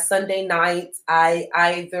 like, my Sunday nights. I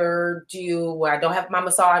either do, where I don't have my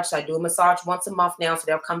massage, so I do a massage once a month now, so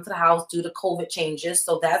they'll come to the house due to COVID changes.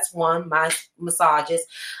 So that's one, my massages.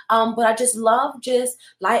 But I just love just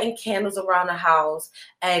lighting candles around the house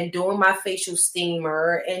and doing my facial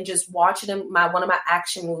steamer and just watching one of my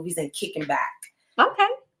action movies and kicking back. Okay,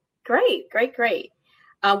 great.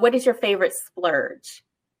 What is your favorite splurge?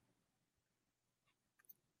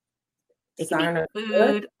 Designer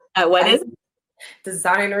food. What is it?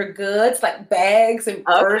 Designer goods, like bags and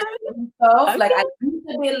purses and stuff. Okay. Like, I used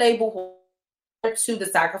to be a label holder to the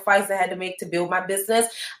sacrifice I had to make to build my business.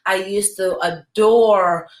 I used to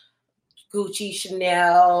adore Gucci,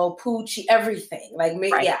 Chanel, Pucci, everything. Like,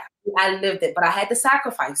 I lived it, but I had to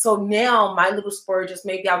sacrifice. So now my little splurge is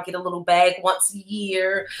maybe I'll get a little bag once a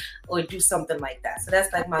year or do something like that. So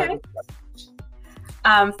that's like my little splurge.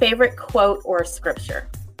 Favorite quote or scripture?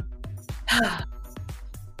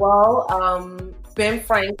 Well, Ben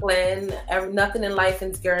Franklin, nothing in life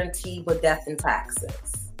is guaranteed but death and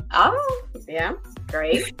taxes. Oh, yeah,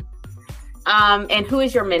 great. And who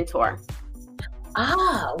is your mentor?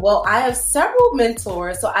 Well, I have several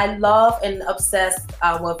mentors. So I love and obsessed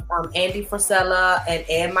with Andy Frisella and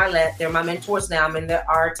Ann Milet. They're my mentors now. I'm in the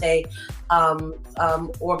Arte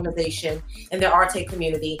organization, in the Arte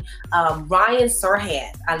community. Ryan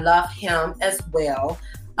Serhant, I love him as well.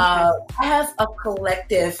 I have a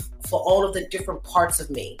collective for all of the different parts of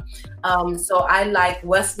me. So I like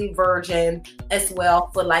Wesley Virgin as well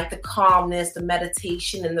for like the calmness, the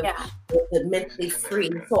meditation, and the mentally free.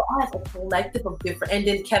 So I have a collective of different, and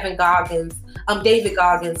then David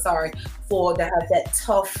Goggins, for that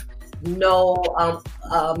tough, no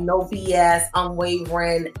BS,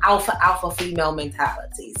 unwavering, alpha female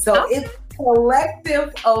mentality. So it's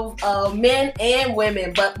collective of men and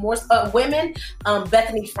women, but more women.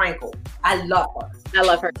 Bethany Frankel, I love her. I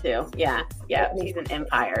love her too. Yeah, she's an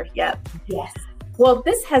empire. Yep. Yes. Well,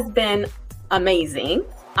 this has been amazing.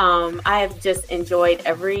 I have just enjoyed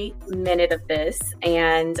every minute of this.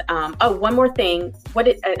 And one more thing.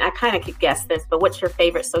 And I kind of could guess this, but what's your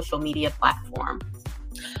favorite social media platform?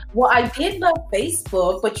 Well, I did love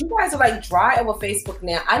Facebook, but you guys are like dry over Facebook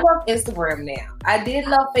now. I love Instagram now. I did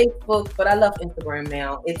love Facebook, but I love Instagram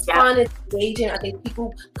now. It's fun, it's engaging. I think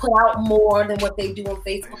people put out more than what they do on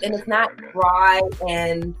Facebook, and it's not dry.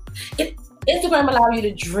 And Instagram allows you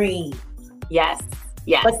to dream. Yes.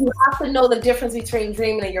 But you have to know the difference between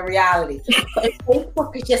dreaming and your reality. But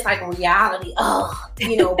Facebook is just like reality.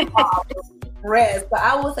 Rest. So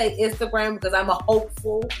I will say Instagram because I'm a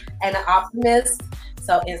hopeful and an optimist.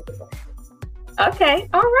 So Instagram. Okay.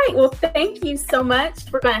 All right. Well, thank you so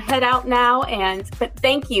much. We're going to head out now. But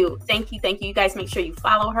thank you. You guys make sure you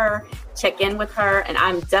follow her, check in with her, and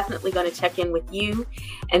I'm definitely going to check in with you.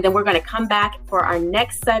 And then we're going to come back for our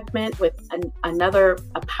next segment with another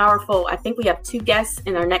powerful, I think we have 2 guests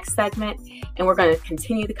in our next segment, and we're going to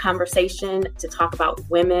continue the conversation to talk about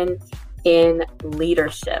women in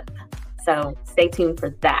leadership. So stay tuned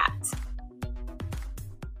for that.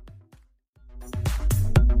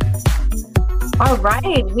 All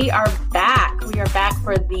right, we are back. We are back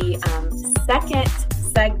for the second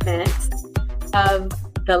segment of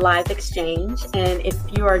the live exchange. And if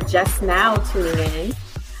you are just now tuning in,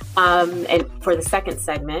 and for the second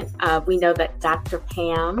segment, we know that Dr.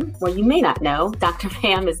 Pam, well, you may not know, Dr.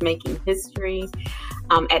 Pam is making history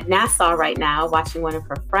at Nassau right now, watching one of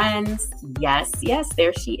her friends. Yes,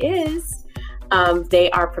 there she is. They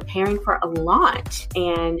are preparing for a launch,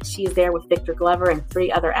 and she is there with Victor Glover and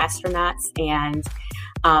 3 other astronauts, and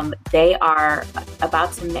they are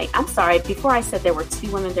about to make, I'm sorry, before I said there were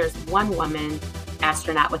 2 women, there's 1 woman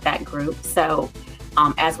astronaut with that group. So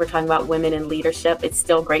as we're talking about women in leadership, it's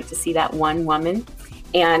still great to see that 1 woman,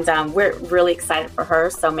 and we're really excited for her.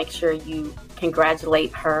 So make sure you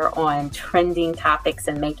congratulate her on trending topics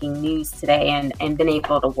and making news today and been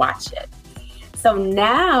able to watch it. So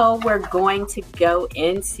now we're going to go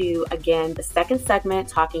into, again, the second segment,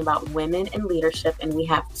 talking about women in leadership. And we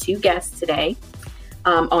have 2 guests today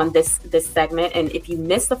on this segment. And if you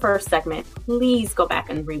missed the first segment, please go back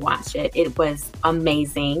and rewatch it. It was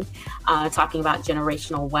amazing, talking about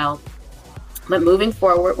generational wealth. But moving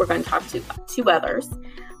forward, we're going to talk to 2 others,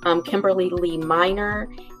 Kimberly Lee Minor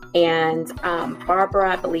and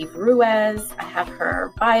Barbara, I believe, Ruiz. I have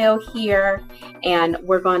her bio here, and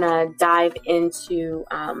we're going to dive into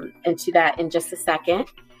that in just a second.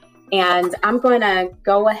 And I'm going to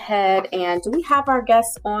go ahead and, do we have our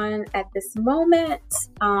guests on at this moment?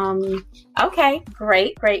 Okay,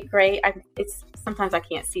 great. Sometimes I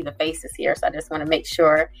can't see the faces here, so I just want to make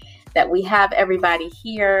sure that we have everybody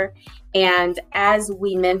here. And as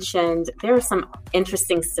we mentioned, there are some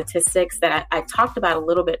interesting statistics that I talked about a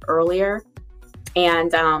little bit earlier.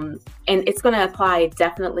 And it's going to apply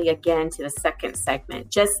definitely again to the second segment,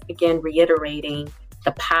 just again reiterating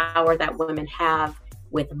the power that women have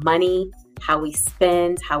with money, how we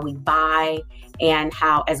spend, how we buy, and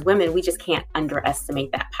how as women, we just can't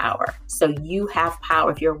underestimate that power. So you have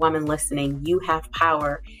power. If you're a woman listening, you have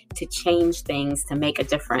power to change things, to make a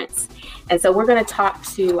difference. And so we're going to talk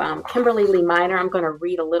to Kimberly Lee Minor. I'm going to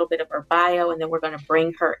read a little bit of her bio, and then we're going to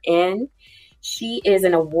bring her in. She is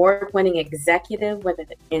an award-winning executive with an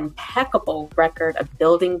impeccable record of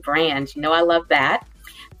building brands. You know, I love that.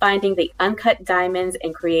 Finding the uncut diamonds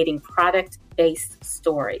and creating product-based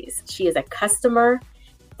stories. She is a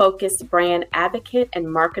customer-focused brand advocate and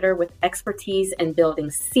marketer with expertise in building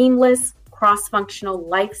seamless, cross-functional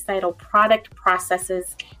lifecycle product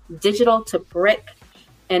processes, digital to brick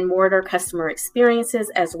and mortar customer experiences,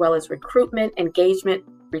 as well as recruitment, engagement,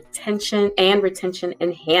 retention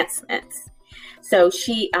enhancements. So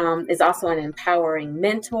she is also an empowering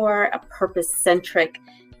mentor, a purpose-centric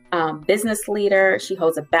business leader. She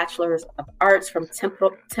holds a Bachelor's of Arts from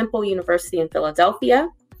Temple University in Philadelphia,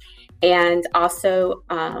 and also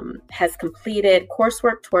has completed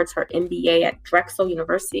coursework towards her MBA at Drexel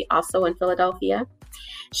University, also in Philadelphia.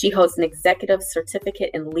 She holds an executive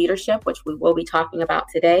certificate in leadership, which we will be talking about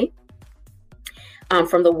today,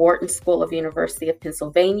 from the Wharton School of University of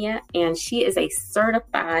Pennsylvania. And she is a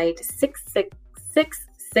certified Six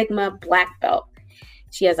Sigma Black Belt.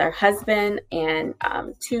 She has her husband and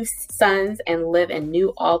 2 sons and live in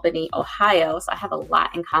New Albany, Ohio. So I have a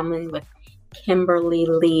lot in common with Kimberly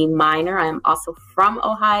Lee Minor. I'm also from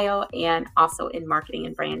Ohio and also in marketing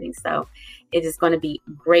and branding. So it is going to be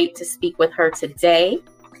great to speak with her today.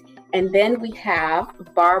 And then we have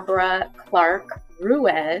Barbara Clark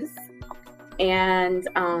Ruiz, and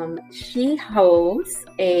she holds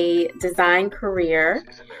a design career.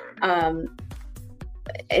 And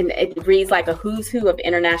it reads like a who's who of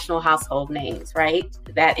international household names, right?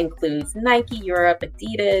 That includes Nike Europe,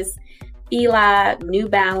 Adidas, Fila, New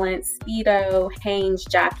Balance, Speedo, Hanes,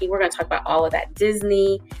 Jockey. We're going to talk about all of that.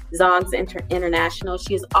 Disney, Zoggs International.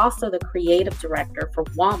 She is also the creative director for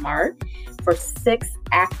Walmart for 6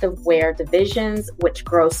 activewear divisions, which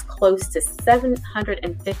gross close to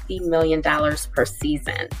 $750 million per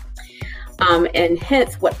season. And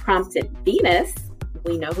hence what prompted Venus,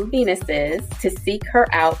 we know who Venus is, to seek her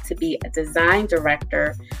out to be a design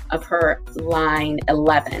director of her line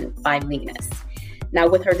 11 by Venus. Now,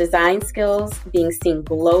 with her design skills being seen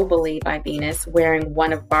globally by Venus, wearing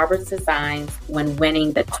one of Barbara's designs when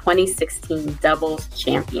winning the 2016 doubles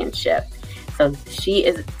championship. So she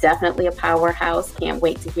is definitely a powerhouse. Can't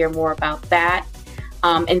wait to hear more about that.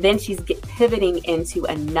 And then she's pivoting into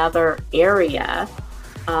another area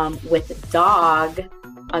with dog.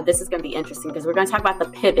 This is going to be interesting because we're going to talk about the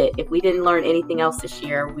pivot. If we didn't learn anything else this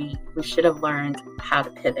year, we should have learned how to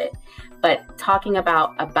pivot. But talking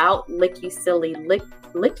about Lick You Silly, Lick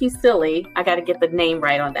You Silly, I got to get the name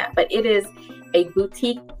right on that. But it is a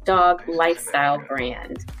boutique dog lifestyle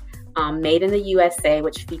brand made in the USA,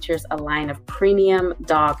 which features a line of premium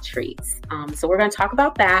dog treats. So we're going to talk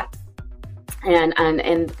about that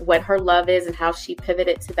and what her love is and how she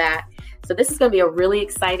pivoted to that. So this is going to be a really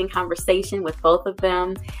exciting conversation with both of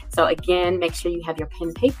them. So again, make sure you have your pen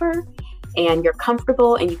and paper and you're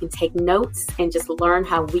comfortable and you can take notes and just learn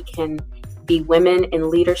how we can be women in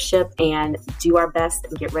leadership and do our best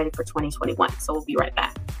and get ready for 2021. So we'll be right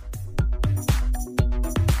back.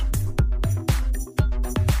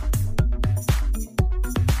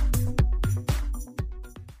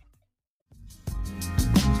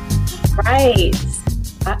 Right.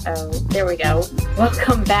 There we go.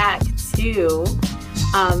 Welcome back to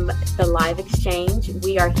the live exchange.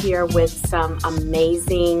 We are here with some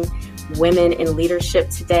amazing women in leadership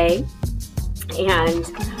today. And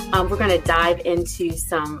we're going to dive into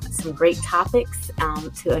some great topics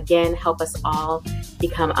to, again, help us all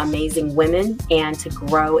become amazing women and to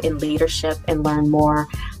grow in leadership and learn more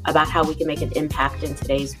about how we can make an impact in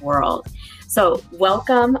today's world. So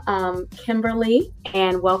welcome, Kimberly,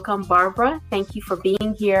 and welcome, Barbara. Thank you for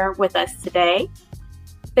being here with us today.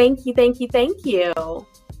 Thank you.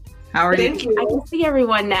 How are you? I can see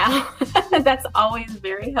everyone now. That's always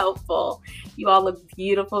very helpful. You all look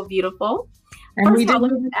beautiful, beautiful. And First we of all,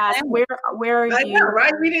 didn't let me ask, where are I you? know,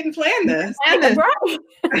 right? We didn't plan this. Right.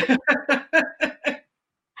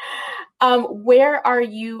 Where are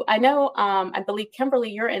you? I know, I believe,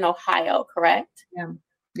 Kimberly, you're in Ohio, correct? Yeah.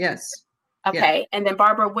 Yes. Okay. Yeah. And then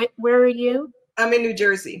Barbara, where are you? I'm in New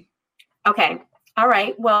Jersey. Okay. All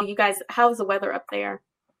right. Well, you guys, how's the weather up there?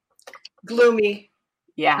 Gloomy.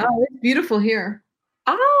 Yeah. Oh, it's beautiful here.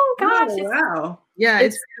 Oh, gosh. Oh, wow. Yeah,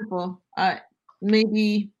 it's beautiful.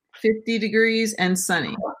 Maybe 50 degrees and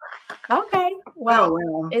sunny. Okay. Well,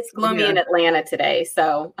 wow. It's gloomy in Atlanta today.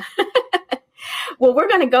 So, well, we're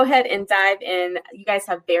going to go ahead and dive in. You guys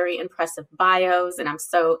have very impressive bios, and I'm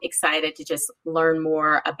so excited to just learn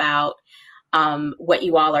more about what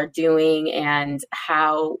you all are doing and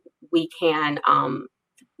how we can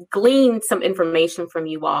glean some information from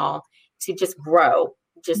you all to just grow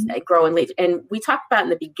and lead. And we talked about in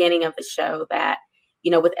the beginning of the show that,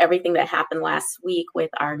 you know, with everything that happened last week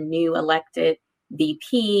with our new elected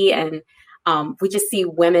VP, and we just see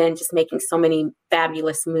women just making so many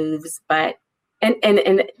fabulous moves, but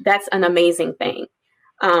and that's an amazing thing.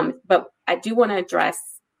 But I do want to address,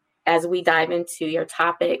 as we dive into your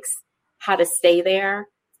topics, how to stay there,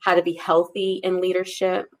 how to be healthy in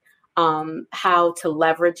leadership, how to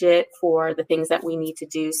leverage it for the things that we need to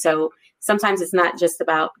do. So sometimes it's not just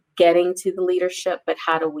about getting to the leadership, but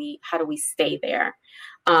how do we stay there?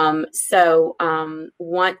 Want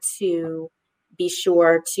to be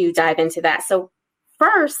sure to dive into that. So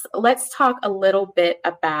first, let's talk a little bit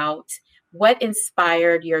about what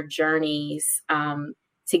inspired your journeys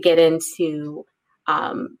to get into.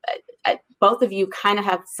 Both of you kind of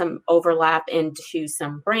have some overlap into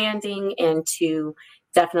some branding, into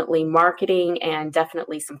definitely marketing, and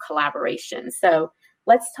definitely some collaboration. So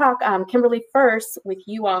let's talk, Kimberly, first with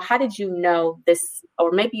you all. How did you know this,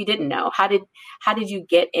 or maybe you didn't know? How did you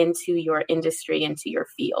get into your industry, into your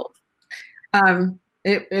field?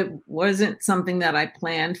 It wasn't something that I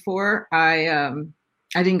planned for. I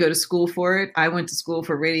didn't go to school for it. I went to school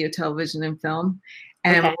for radio, television, and film.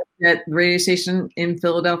 And Okay. at radio station in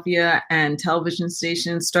Philadelphia and television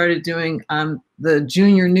station, started doing the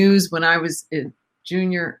junior news when I was in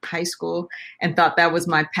junior high school, and thought that was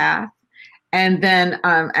my path. And then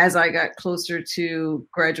as I got closer to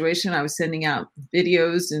graduation, I was sending out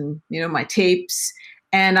videos and, my tapes,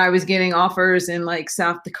 and I was getting offers in like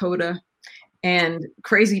South Dakota and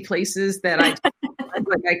crazy places that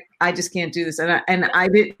I just can't do this. And I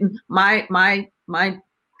didn't, my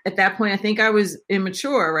at that point, I think I was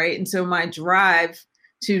immature, right? And so my drive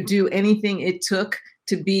to do anything it took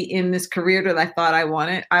to be in this career that I thought I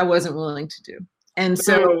wanted, I wasn't willing to do. And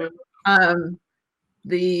so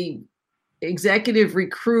the executive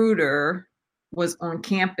recruiter was on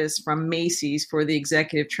campus from Macy's for the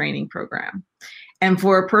executive training program. And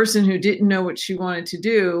for a person who didn't know what she wanted to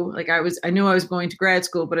do, I knew I was going to grad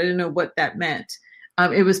school, but I didn't know what that meant.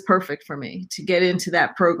 It was perfect for me to get into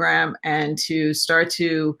that program and to start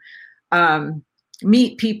to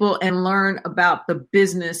meet people and learn about the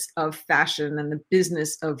business of fashion and the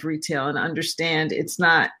business of retail, and understand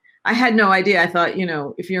I had no idea. I thought,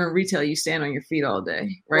 if you're in retail, you stand on your feet all day,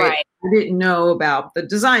 right? I didn't know about the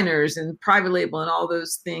designers and private label and all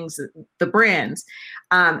those things, the brands.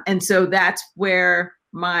 And so that's where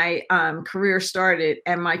my career started,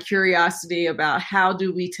 and my curiosity about how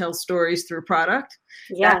do we tell stories through product.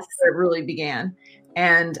 Yes. That's where it really began.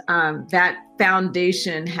 And that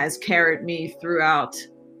foundation has carried me throughout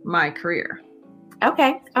my career.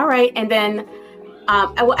 Okay. All right. And then,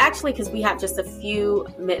 actually, because we have just a few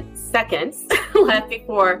seconds left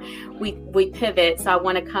before we pivot. So I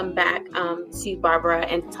want to come back to Barbara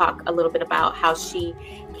and talk a little bit about how she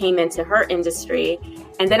came into her industry.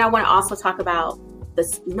 And then I want to also talk about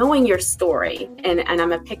this, knowing your story. And I'm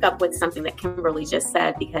going to pick up with something that Kimberly just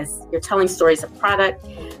said, because you're telling stories of product,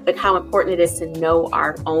 but how important it is to know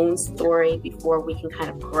our own story before we can kind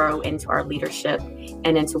of grow into our leadership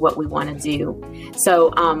and into what we want to do.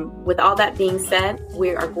 So with all that being said,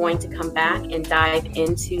 we are going to come back and dive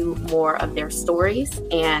into more of their stories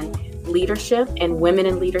and leadership and women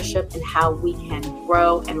in leadership, and how we can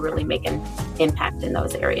grow and really make an impact in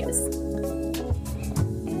those areas.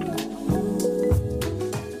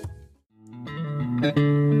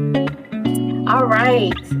 All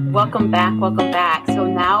right, welcome back. So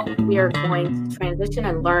now we are going to transition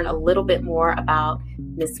and learn a little bit more about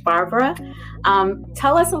Miss Barbara.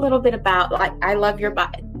 Tell us a little bit about, I love your,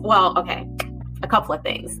 a couple of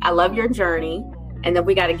things. I love your journey, and then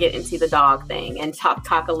we got to get into the dog thing and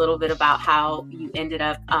talk a little bit about how you ended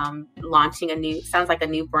up launching sounds like a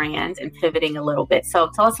new brand, and pivoting a little bit.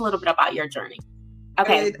 So tell us a little bit about your journey.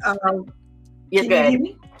 Okay, you're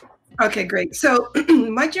good. Okay, great. So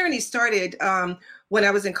my journey started when I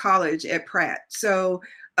was in college at Pratt. So,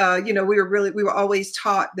 we were always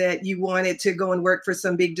taught that you wanted to go and work for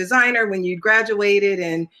some big designer when you graduated,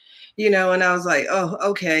 and and I was like, oh,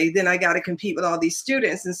 okay, then I got to compete with all these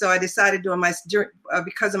students. And so I decided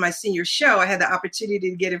because of my senior show, I had the opportunity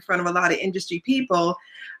to get in front of a lot of industry people.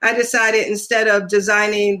 I decided, instead of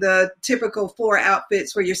designing the typical 4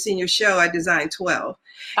 outfits for your senior show, I designed 12.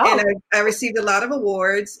 Oh. And I received a lot of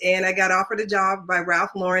awards, and I got offered a job by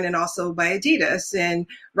Ralph Lauren and also by Adidas. And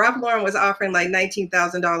Ralph Lauren was offering like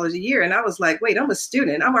 $19,000 a year. And I was like, wait, I'm a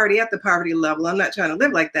student. I'm already at the poverty level. I'm not trying to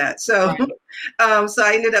live like that. So, so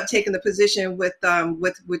I ended up taking the position with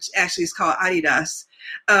which actually is called Adidas.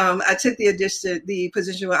 I took the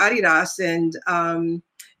position with Adidas,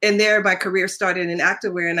 and there my career started in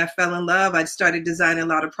activewear, and I fell in love. I started designing a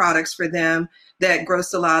lot of products for them that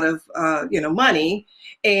grossed a lot of, money.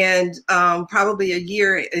 And probably a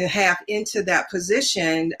year and a half into that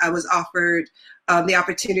position, I was offered the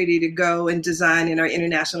opportunity to go and design in our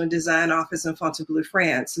international design office in Fontainebleau,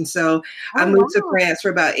 France. And so I moved to France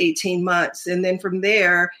for about 18 months. And then from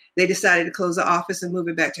there, they decided to close the office and move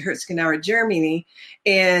it back to Herzogenaurach, Germany.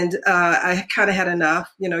 And I kind of had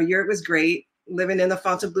enough. Europe was great. Living in the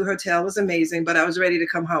Fontainebleau Hotel was amazing, but I was ready to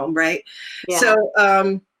come home, right? Yeah.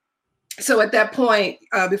 so at that point,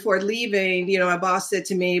 before leaving, my boss said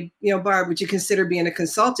to me, Barb, would you consider being a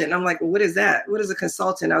consultant? And I'm like, well, what is that? What is a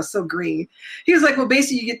consultant? I was so green. He was like, well,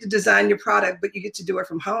 basically you get to design your product, but you get to do it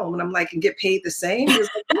from home. And I'm like, and get paid the same? He was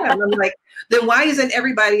like, yeah. And I'm like, then why isn't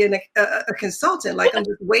everybody a consultant? Like, I'm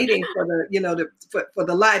just waiting for for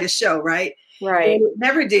the lie to show, right? Right. And it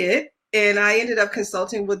never did. And I ended up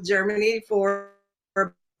consulting with Germany for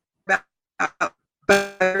about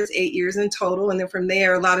 8 years in total. And then from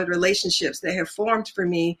there, a lot of the relationships that have formed for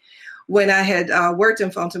me when I had worked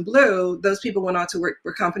in Fontainebleau, those people went on to work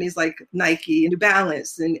for companies like Nike and New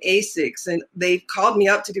Balance and ASICS, and they called me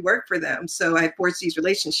up to do work for them. So I forged these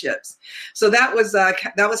relationships. So that was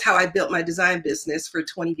how I built my design business for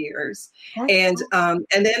 20 years. And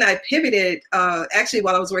then I pivoted actually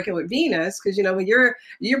while I was working with Venus, because when you're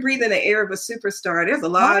breathing the air of a superstar, there's a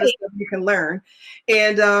lot of stuff you can learn.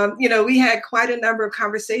 And we had quite a number of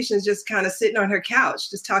conversations just kind of sitting on her couch,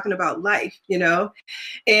 just talking about life,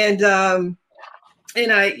 and I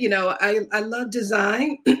love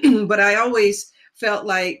design, but I always felt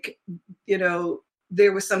like,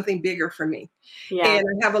 there was something bigger for me. Yeah. And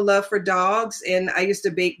I have a love for dogs, and I used to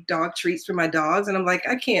bake dog treats for my dogs. And I'm like,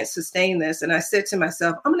 I can't sustain this. And I said to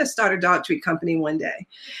myself, I'm going to start a dog treat company one day.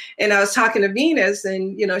 And I was talking to Venus,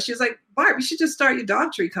 and, she was like, Barb, you should just start your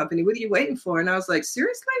dog treat company. What are you waiting for? And I was like,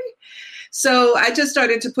 seriously? So I just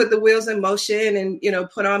started to put the wheels in motion and,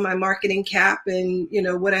 put on my marketing cap and,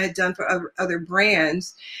 what I had done for other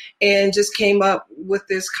brands, and just came up with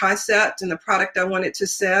this concept and the product I wanted to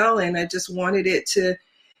sell. And I just wanted it to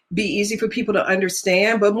be easy for people to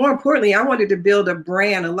understand. But more importantly, I wanted to build a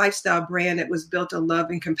brand, a lifestyle brand that was built on love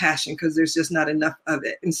and compassion, because there's just not enough of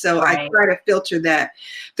it. And so I try to filter that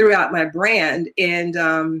throughout my brand. And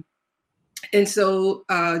so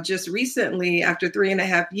just recently, after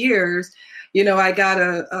 3.5 years, I got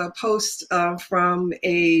a post from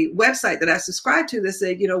a website that I subscribed to that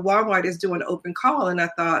said, Walmart is doing open call. And I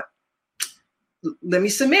thought, let me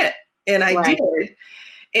submit. And I did.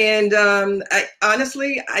 And I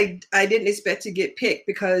honestly didn't expect to get picked,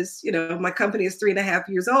 because, my company is 3.5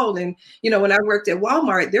 years old. And, when I worked at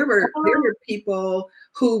Walmart, there were people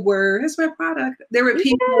who were, here's my product. There were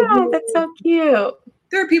people. That's so cute.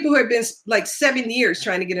 There are people who have been like 7 years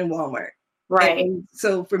trying to get in Walmart. Right. And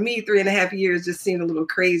so for me, 3.5 years just seemed a little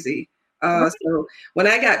crazy. So when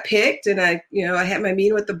I got picked and I had my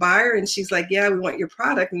meeting with the buyer, and she's like, yeah, we want your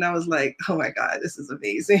product. And I was like, oh my God, this is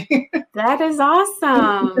amazing. That is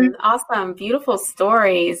awesome. Awesome. Beautiful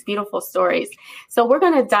stories. Beautiful stories. So we're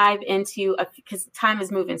going to dive into, because time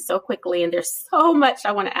is moving so quickly and there's so much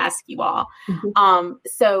I want to ask you all. Mm-hmm.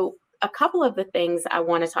 So a couple of the things I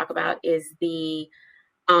want to talk about is the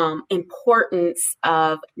importance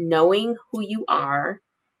of knowing who you are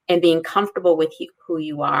and being comfortable with who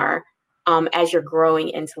you are as you're growing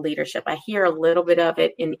into leadership. I hear a little bit of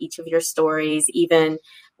it in each of your stories, even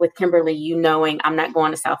with Kimberly, knowing I'm not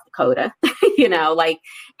going to South Dakota,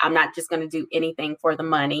 I'm not just going to do anything for the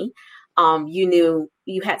money. You knew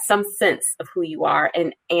you had some sense of who you are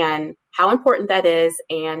and how important that is,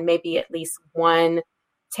 and maybe at least one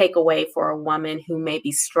takeaway for a woman who may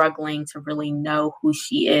be struggling to really know who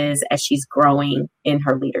she is as she's growing in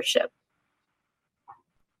her leadership.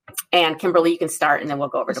 And Kimberly, you can start, and then we'll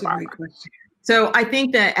go over to Barbara. So I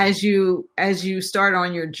think that as you start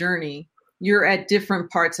on your journey, you're at different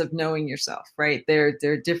parts of knowing yourself, right? There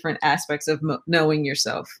are different aspects of knowing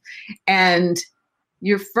yourself. And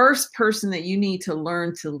your first person that you need to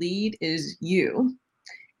learn to lead is you.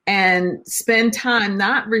 And spend time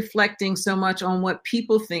not reflecting so much on what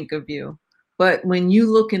people think of you, but when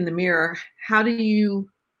you look in the mirror, how do you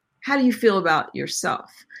feel about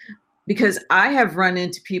yourself? Because I have run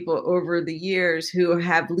into people over the years who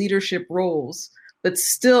have leadership roles, but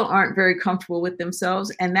still aren't very comfortable with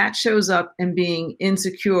themselves. And that shows up in being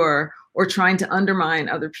insecure or trying to undermine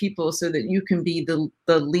other people so that you can be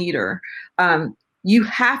the leader. You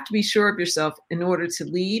have to be sure of yourself in order to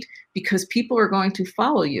lead, because people are going to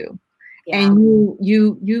follow you. Yeah. And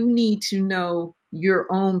you need to know your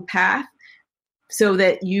own path so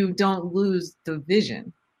that you don't lose the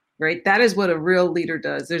vision, right? That is what a real leader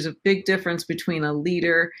does. There's a big difference between a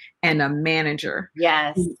leader and a manager.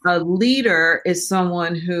 Yes. A leader is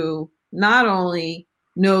someone who not only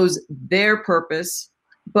knows their purpose,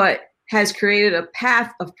 but has created a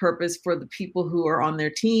path of purpose for the people who are on their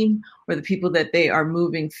team or the people that they are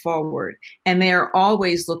moving forward. And they are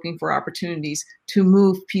always looking for opportunities to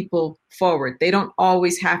move people forward. They don't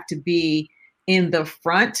always have to be in the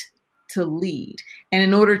front to lead. And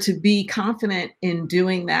in order to be confident in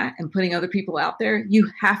doing that and putting other people out there, you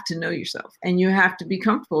have to know yourself and you have to be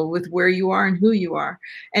comfortable with where you are and who you are.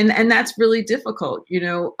 And that's really difficult.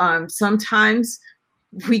 Sometimes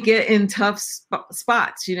we get in tough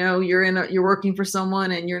spots. You're working for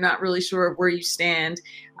someone and you're not really sure of where you stand.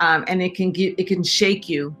 And it can shake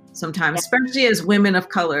you sometimes, especially as women of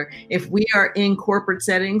color. If we are in corporate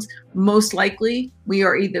settings, most likely we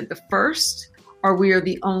are either the first or we are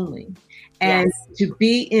the only. And to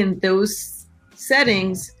be in those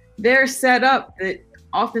settings, they're set up that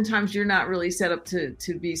oftentimes you're not really set up to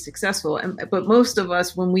be successful. But most of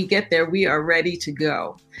us, when we get there, we are ready to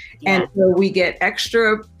go. And so we get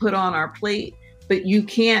extra put on our plate, but you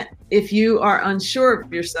can't, if you are unsure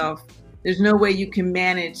of yourself, there's no way you can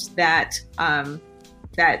manage that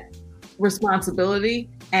responsibility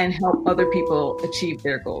and help other people achieve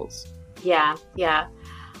their goals. Yeah.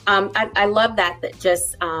 I love that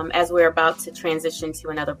just as we're about to transition to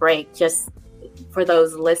another break, just for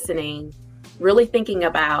those listening, really thinking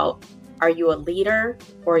about, are you a leader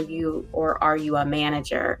or are you a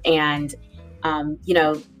manager? And,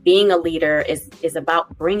 being a leader is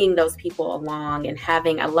about bringing those people along and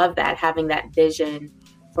having that vision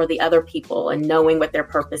for the other people and knowing what their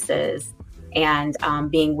purpose is and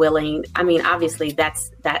being willing. I mean, obviously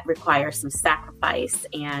that requires some sacrifice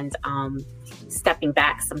and stepping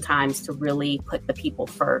back sometimes to really put the people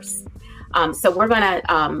first. So we're going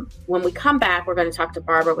to, when we come back, we're going to talk to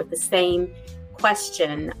Barbara with the same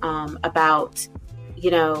question about,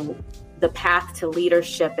 the path to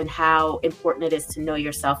leadership and how important it is to know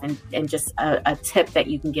yourself and just a tip that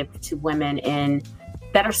you can give to women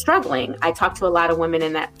that are struggling. I talk to a lot of women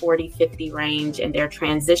in that 40-50 range, and they're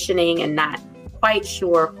transitioning and not quite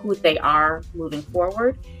sure who they are moving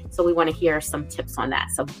forward. So we want to hear some tips on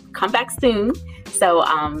that. So come back soon. So,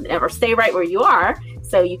 or stay right where you are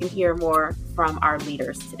so you can hear more from our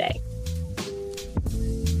leaders today.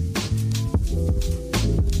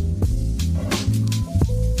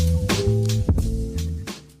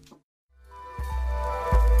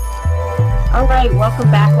 All right,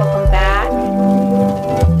 welcome back.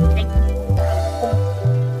 Thank you.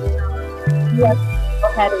 Yes, go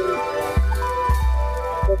ahead and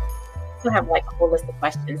we'll have like a whole list of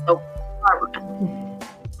questions. So, Barbara,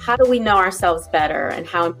 how do we know ourselves better, and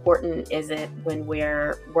how important is it when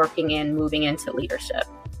we're working and moving into leadership?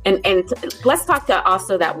 And let's talk to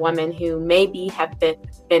also that woman who maybe have been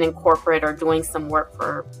in corporate or doing some work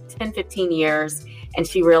for 10, 15 years, and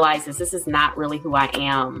she realizes this is not really who I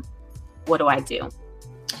am. What do I do?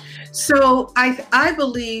 So I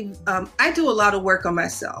believe I do a lot of work on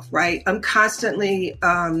myself, right? I'm constantly,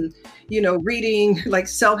 reading like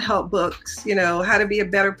self-help books, how to be a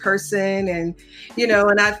better person. And,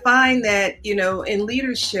 and I find that, in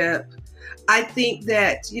leadership, I think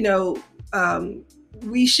that,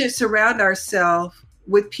 we should surround ourselves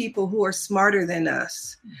with people who are smarter than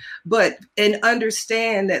us, and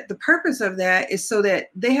understand that the purpose of that is so that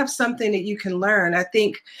they have something that you can learn. I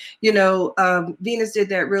think, Venus did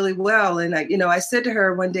that really well. And I said to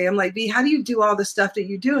her one day, I'm like, V, how do you do all the stuff that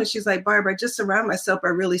you do? And she's like, Barbara, I just surround myself by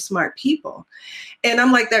really smart people. And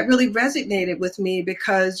I'm like, that really resonated with me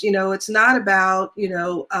because, it's not about,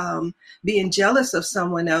 being jealous of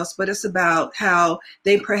someone else, but it's about how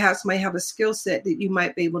they perhaps might have a skill set that you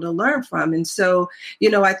might be able to learn from. And so,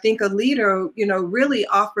 I think a leader, really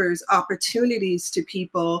offers opportunities to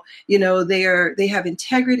people. They have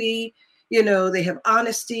integrity, they have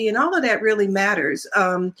honesty, and all of that really matters.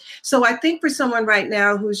 So I think for someone right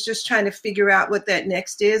now who's just trying to figure out what that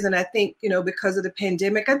next is, and I think, because of the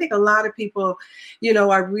pandemic, I think a lot of people,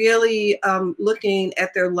 are really looking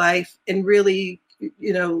at their life and really,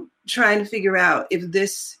 trying to figure out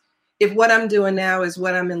if what I'm doing now is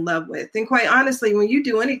what I'm in love with. And quite honestly, when you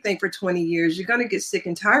do anything for 20 years, you're going to get sick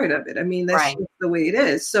and tired of it. I mean, that's just the way it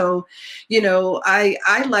is. So,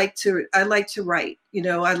 I like to write,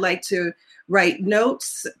 I like to write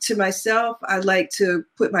notes to myself. I like to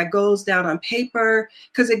put my goals down on paper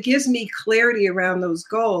because it gives me clarity around those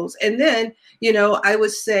goals. And then, I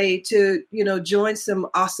would say to, join some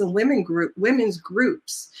awesome women's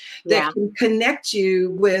groups that can connect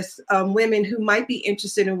you with women who might be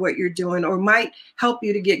interested in what you're doing or might help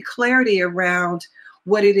you to get clarity around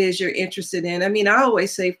what it is you're interested in. I mean, I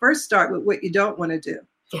always say first start with what you don't want to do.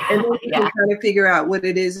 Yeah, and then you can kind of figure out what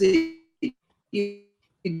it is that you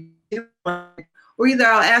do. Or either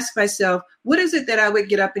I'll ask myself, what is it that I would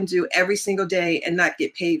get up and do every single day and not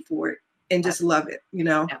get paid for it? and just love it,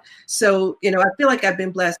 Yeah. So, I feel like I've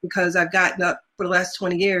been blessed because I've gotten up for the last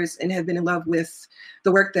 20 years and have been in love with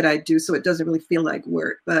the work that I do. So it doesn't really feel like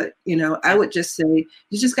work. But, I would just say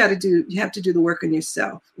you have to do the work on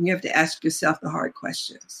yourself. And you have to ask yourself the hard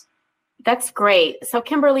questions. That's great. So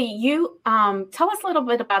Kimberly, you tell us a little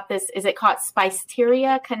bit about this. Is it called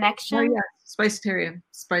Spiceteria Connection? Oh, yeah.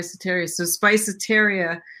 Spiceteria. So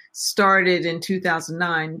Spiceteria started in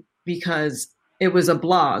 2009 because it was a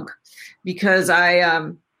blog. Because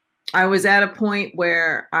I was at a point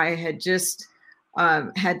where I had just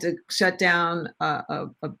had to shut down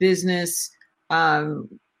a business that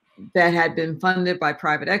had been funded by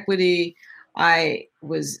private equity. I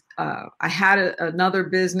had another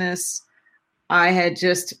business. I had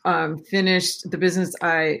just finished the business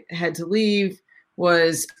I had to leave,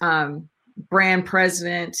 was brand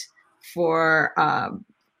president for,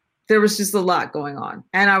 there was just a lot going on.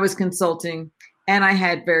 And I was consulting, and I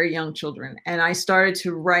had very young children. And I started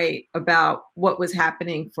to write about what was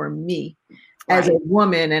happening for me as a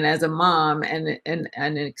woman and as a mom and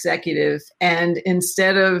an executive. And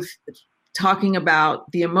instead of talking about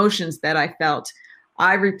the emotions that I felt,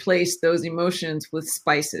 I replaced those emotions with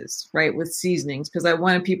spices, right? With seasonings, because I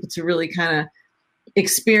wanted people to really kind of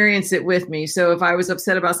experience it with me. So if I was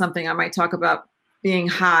upset about something, I might talk about being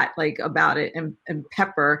hot, like about it, and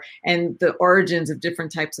pepper and the origins of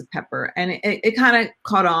different types of pepper. And it kind of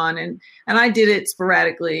caught on. And I did it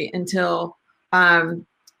sporadically until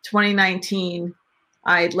 2019.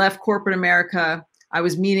 I left corporate America. I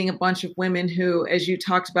was meeting a bunch of women who, as you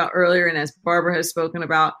talked about earlier, and as Barbara has spoken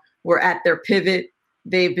about, were at their pivot.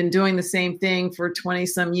 They've been doing the same thing for 20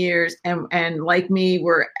 some years. And like me,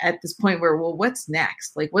 we're at this point where, well, what's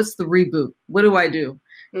next? Like, what's the reboot? What do I do?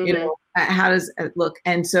 Mm-hmm. How does it look?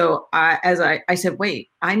 And so I said, wait,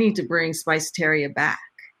 I need to bring Spiceteria back.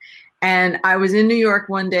 And I was in New York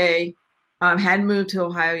one day, hadn't moved to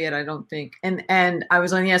Ohio yet, I don't think. And I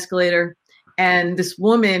was on the escalator, and this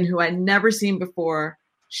woman who I'd never seen before,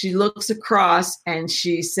 she looks across and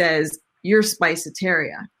she says, "You're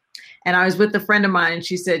Spiceteria." And I was with a friend of mine, and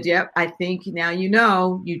she said, "Yep, I think now you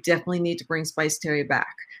definitely need to bring Spiceteria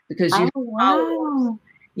back because you." Oh, wow.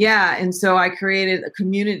 Yeah, and so I created a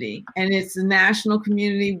community, and it's a national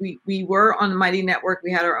community. We were on the Mighty Network.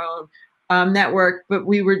 We had our own network, but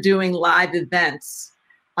we were doing live events,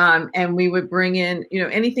 and we would bring in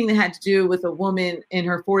anything that had to do with a woman in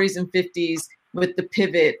her 40s and 50s with the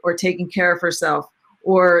pivot or taking care of herself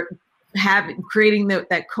or creating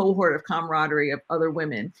that cohort of camaraderie of other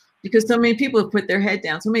women. Because so many people have put their head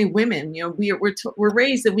down. So many women, we're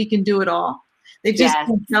raised that we can do it all. They just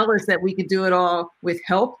tell us that we can do it all with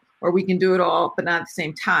help, or we can do it all, but not at the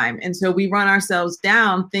same time. And so we run ourselves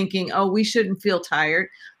down thinking, oh, we shouldn't feel tired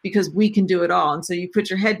because we can do it all. And so you put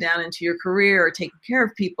your head down into your career or taking care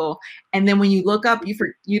of people. And then when you look up,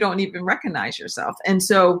 you don't even recognize yourself. And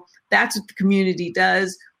so that's what the community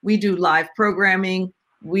does. We do live programming.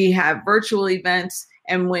 We have virtual events.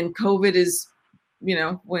 And when COVID is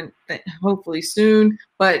hopefully soon,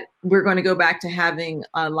 but we're going to go back to having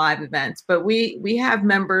live events. But we have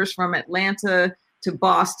members from Atlanta to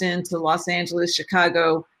Boston to Los Angeles,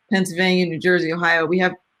 Chicago, Pennsylvania, New Jersey, Ohio. We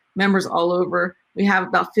have members all over. We have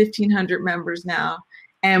about 1,500 members now,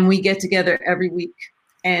 and we get together every week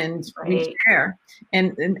and we share.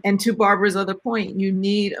 And to Barbara's other point, you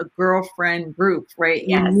need a girlfriend group, right?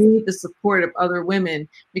 Yes. You need the support of other women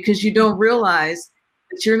because you don't realize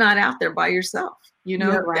that you're not out there by yourself.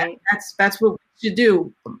 That's what we should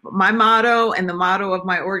do. My motto and the motto of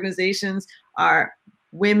my organizations are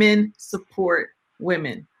women support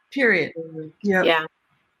women, period. Yeah.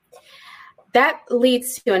 That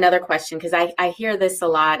leads to another question, because I hear this a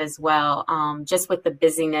lot as well, just with the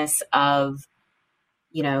busyness of,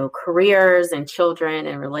 careers and children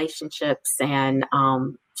and relationships and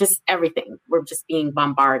just everything. We're just being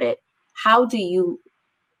bombarded. How do you,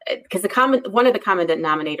 because one of the common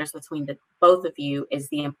denominators between both of you is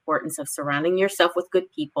the importance of surrounding yourself with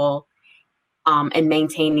good people and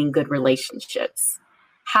maintaining good relationships.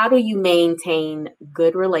 How do you maintain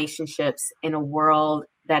good relationships in a world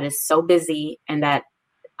that is so busy and that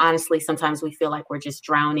honestly, sometimes we feel like we're just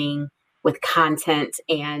drowning with content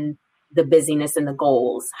and the busyness and the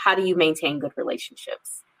goals? How do you maintain good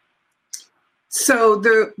relationships? So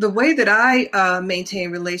the way that I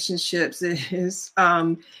maintain relationships is,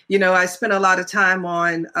 I spend a lot of time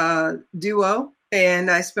on Duo,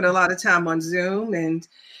 and I spend a lot of time on Zoom, and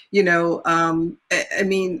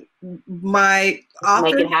my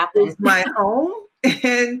office is my home,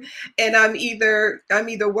 and I'm either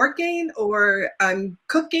working or I'm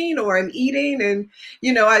cooking or I'm eating. And,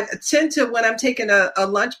 I tend to, when I'm taking a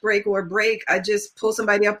lunch break or a break, I just pull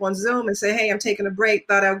somebody up on Zoom and say, hey, I'm taking a break.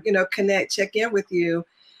 Thought I'd, connect, check in with you,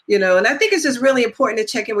 and I think it's just really important to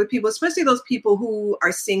check in with people, especially those people who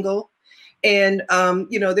are single. And,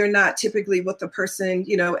 they're not typically with the person,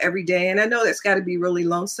 every day. And I know that's got to be really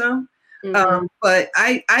lonesome. Mm-hmm. But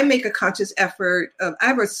I make a conscious effort I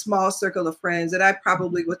have a small circle of friends that I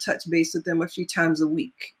probably will touch base with them a few times a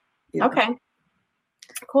week. Okay,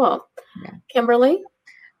 cool. Yeah. Kimberly?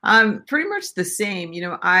 Pretty much the same.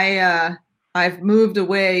 I've moved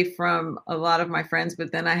away from a lot of my friends,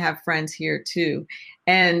 but then I have friends here too.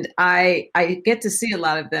 And I get to see a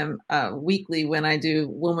lot of them weekly when I do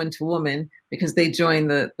woman to woman, because they join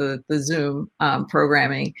the Zoom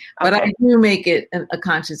programming. But I do make it a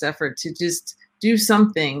conscious effort to just do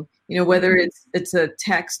something, whether it's a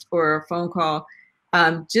text or a phone call,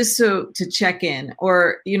 just so to check in.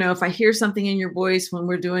 Or, if I hear something in your voice when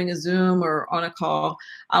we're doing a Zoom or on a call,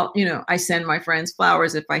 I send my friends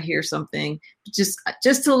flowers if I hear something,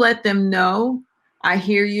 just to let them know I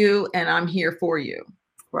hear you and I'm here for you.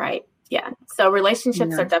 Right. Yeah. So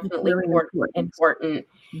relationships are definitely really important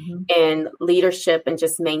in leadership and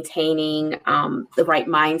just maintaining the right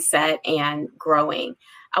mindset and growing.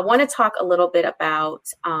 I want to talk a little bit about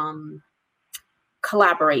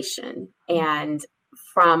collaboration and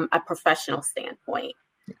from a professional standpoint.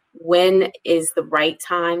 When is the right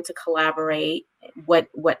time to collaborate? What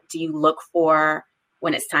do you look for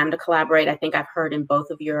when it's time to collaborate? I think I've heard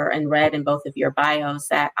read in both of your bios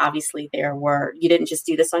that obviously you didn't just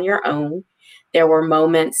do this on your own. There were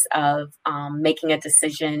moments of making a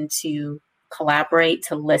decision to collaborate,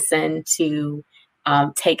 to listen, to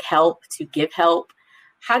take help, to give help.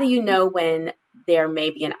 How do you know when there may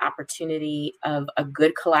be an opportunity of a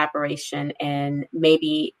good collaboration and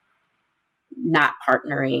maybe not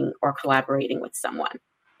partnering or collaborating with someone?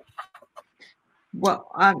 Well,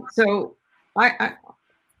 so I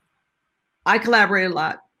collaborate a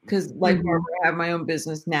lot because, like Barbara, I have my own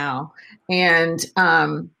business now. And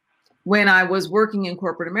when I was working in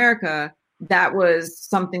corporate America, that was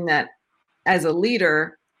something that, as a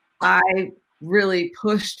leader, I really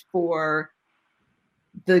pushed for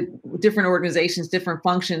the different organizations, different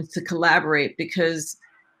functions to collaborate because,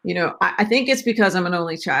 I think it's because I'm an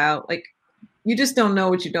only child. Like, you just don't know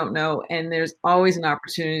what you don't know. And there's always an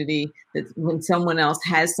opportunity that when someone else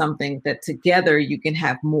has something, that together you can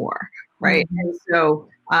have more, right? Mm-hmm. And so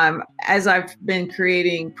as I've been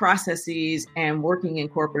creating processes and working in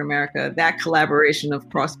corporate America, that collaboration of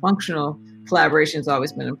cross-functional collaboration has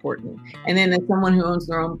always been important. And then as someone who owns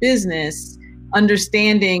their own business,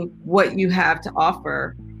 understanding what you have to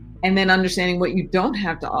offer and then understanding what you don't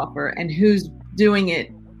have to offer and who's doing it,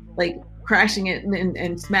 like crashing it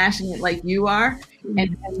and smashing it like you are,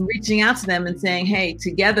 and reaching out to them and saying, hey,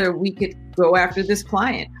 together we could go after this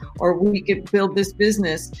client or we could build this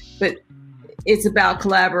business. But it's about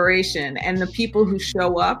collaboration, and the people who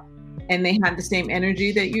show up and they have the same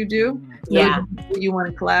energy that you do, those who you want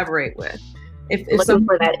to collaborate with. If looking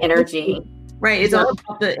for that energy. Right. It's all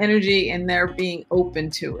about the energy and they're being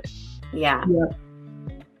open to it. Yeah.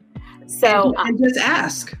 So and just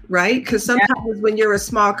ask, right? Because sometimes when you're a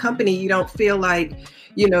small company, you don't feel like,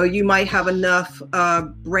 you might have enough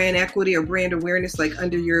brand equity or brand awareness like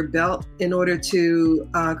under your belt in order to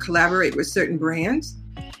collaborate with certain brands.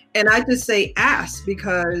 And I just say ask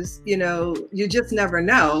because, you just never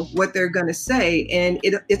know what they're going to say. And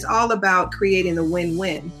it's all about creating a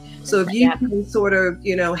win-win. So if you can sort of,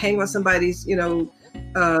 hang on somebody's,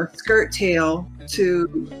 skirt tail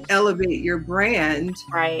to elevate your brand,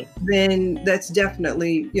 right, then that's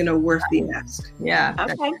definitely, worth the ask. Yeah.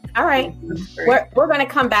 Okay. All right. We're going to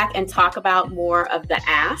come back and talk about more of the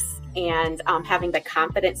ask and having the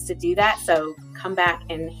confidence to do that. So come back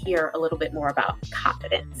and hear a little bit more about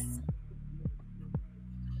confidence.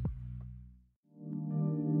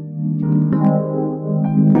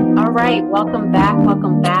 All right. Welcome back.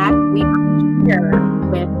 We are here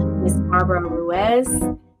with Ms. Barbara Ruiz,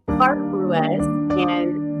 Clark Ruiz,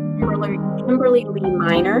 and Kimberly Lee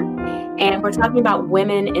Minor. And we're talking about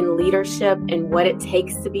women in leadership and what it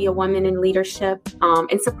takes to be a woman in leadership.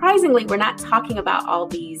 And surprisingly, we're not talking about all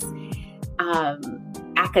these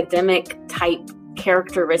academic type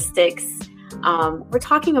characteristics. We're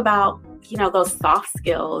talking about, those soft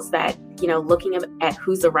skills that, looking at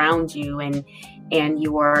who's around you and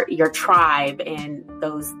your tribe and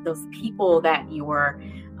those people that you're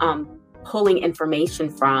pulling information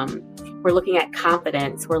from. We're looking at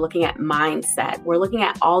confidence. We're looking at mindset. We're looking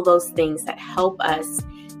at all those things that help us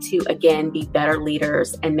to, again, be better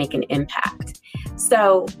leaders and make an impact.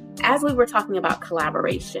 So as we were talking about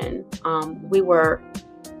collaboration, we were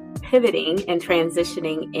pivoting and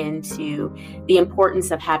transitioning into the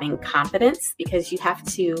importance of having confidence, because you have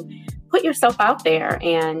to put yourself out there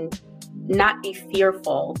and not be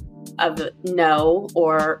fearful of no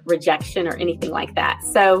or rejection or anything like that.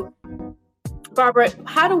 So, Barbara,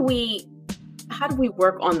 how do we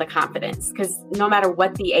work on the confidence? Because no matter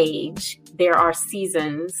what the age, there are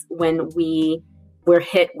seasons when we're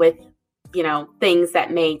hit with, things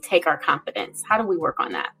that may take our confidence. How do we work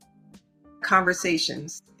on that?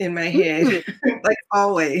 Conversations in my head, like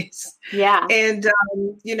always. Yeah. And,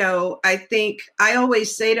 I think I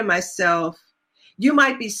always say to myself, you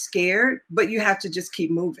might be scared, but you have to just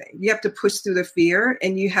keep moving. You have to push through the fear,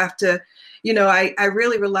 and you have to, I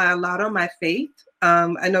really rely a lot on my faith.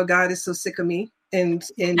 I know God is so sick of me and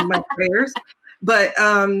in my prayers, but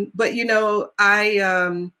I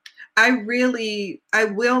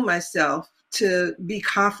will myself to be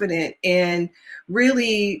confident and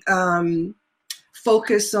really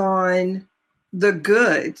focus on the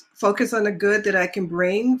good that I can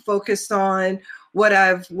bring, focus on what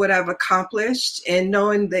I've accomplished, and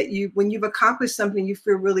knowing that when you've accomplished something, you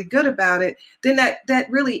feel really good about it, then that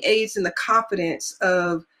really aids in the confidence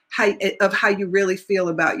of how you really feel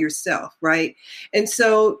about yourself, right? And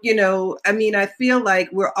so, I feel like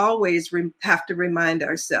we're always have to remind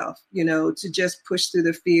ourselves, to just push through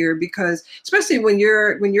the fear, because especially when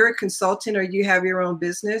you're a consultant or you have your own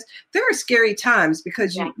business, there are scary times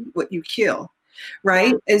because you eat what you kill.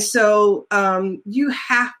 Right. Yeah. And so you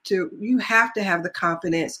have to have the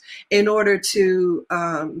confidence in order to,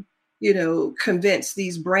 convince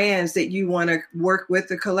these brands that you want to work with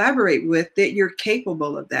or collaborate with that you're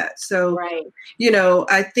capable of that. So, right.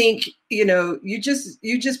 I think, you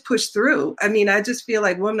just push through. I just feel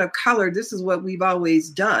like women of color, this is what we've always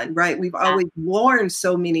done, right? We've always worn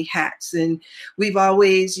so many hats, and we've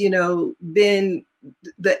always, been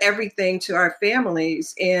the everything to our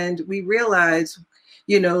families. And we realize,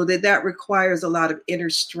 that requires a lot of inner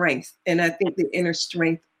strength. And I think the inner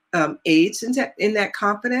strength aids in that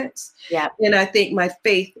confidence. Yeah. And I think my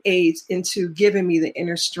faith aids into giving me the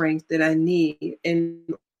inner strength that I need in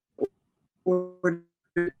order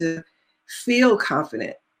to feel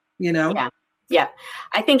confident, Yeah. Yeah.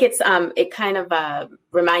 I think it's, it kind of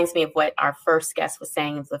reminds me of what our first guest was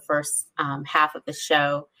saying in the first half of the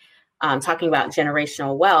show, talking about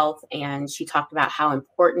generational wealth. And she talked about how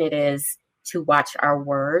important it is to watch our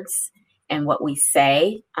words and what we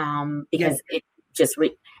say, because it just,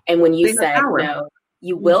 and when you said,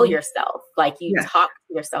 you will yourself, like you talk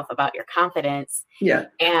to yourself about your confidence. Yeah.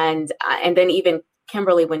 And then even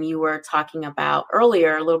Kimberly, when you were talking about a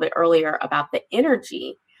little bit earlier about the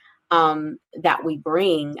energy that we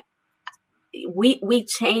bring, we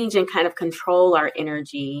change and kind of control our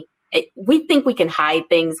energy. We think we can hide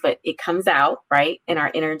things, but it comes out, right, in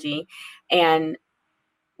our energy. And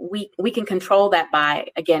we can control that by,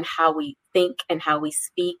 again, how we think and how we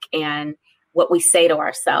speak and what we say to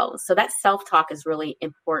ourselves. So that self-talk is really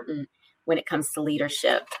important when it comes to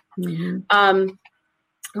leadership. Mm-hmm. I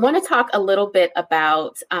want to talk a little bit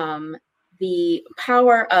about the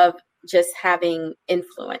power of just having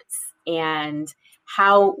influence and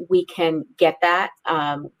how we can get that.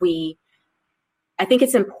 I think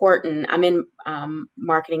it's important. I'm in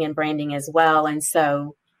marketing and branding as well. And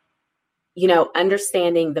so,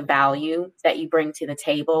 understanding the value that you bring to the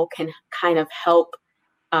table can kind of help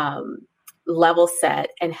level set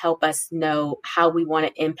and help us know how we want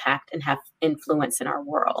to impact and have influence in our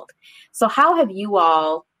world. So how have you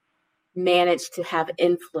all managed to have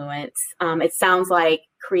influence? It sounds like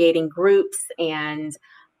creating groups, and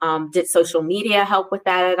did social media help with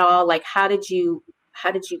that at all? Like, how did you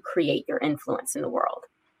create your influence in the world?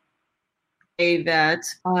 That,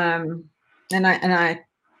 and I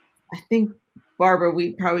think, Barbara,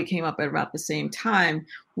 we probably came up at about the same time.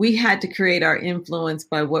 We had to create our influence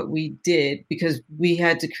by what we did, because we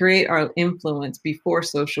had to create our influence before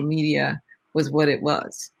social media was what it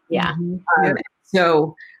was. Yeah.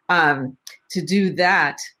 So to do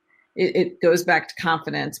that, it goes back to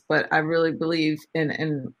confidence. But I really believe,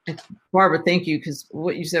 and Barbara, thank you, because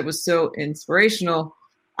what you said was so inspirational.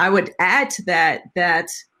 I would add to that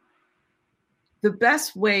the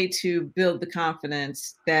best way to build the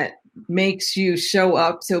confidence that makes you show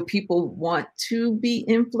up so people want to be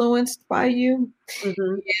influenced by you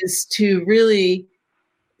is to really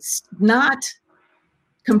not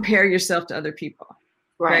compare yourself to other people.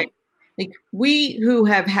 Right. Like, we who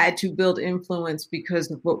have had to build influence because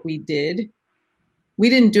of what we did, we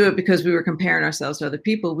didn't do it because we were comparing ourselves to other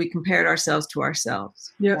people. We compared ourselves to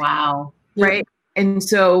ourselves. Yep. Wow. Right. And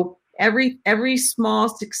so every small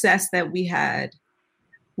success that we had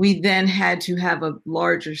we then had to have a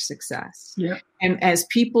larger success. Yeah. And as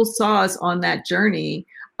people saw us on that journey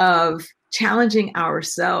of challenging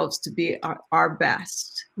ourselves to be our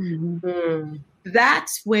best,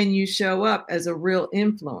 that's when you show up as a real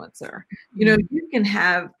influencer. You know, you can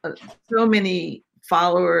have so many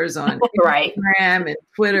followers on Instagram and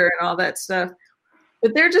Twitter and all that stuff,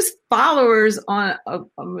 but they're just followers on a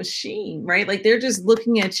machine, right? Like they're just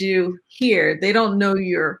looking at you here. They don't know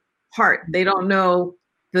your heart. They don't know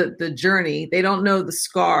the journey. They don't know the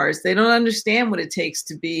scars. They don't understand what it takes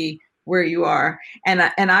to be where you are. And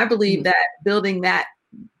I believe that building that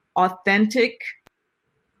authentic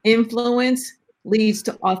influence leads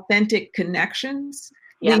to authentic connections,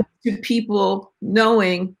 leads to people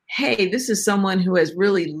knowing, hey, this is someone who has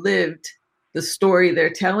really lived the story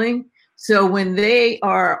they're telling. So when they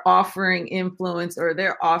are offering influence or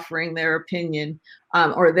they're offering their opinion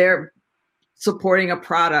or they're supporting a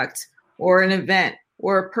product or an event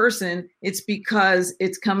or a person, it's because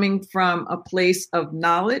it's coming from a place of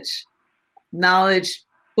knowledge,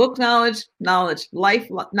 book knowledge, life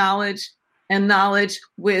knowledge, and knowledge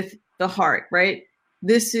with the heart, right?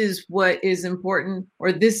 This is what is important,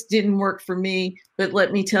 or this didn't work for me, but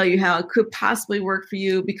let me tell you how it could possibly work for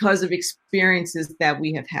you because of experiences that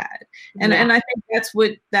we have had. And I think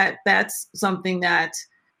that's something that,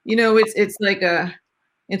 you know, it's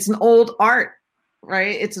an old art,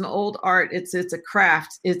 right? It's an old art. It's a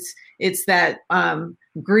craft. It's that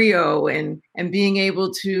griot and being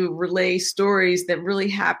able to relay stories that really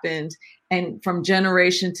happened and from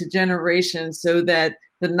generation to generation, so that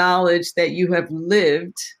the knowledge that you have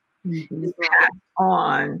lived is passed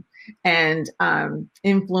on and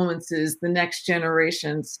influences the next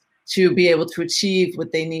generations to be able to achieve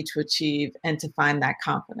what they need to achieve and to find that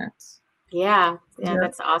confidence. Yeah,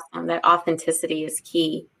 that's awesome. That authenticity is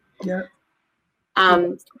key. Yeah.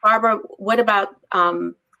 Barbara, what about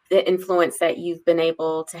the influence that you've been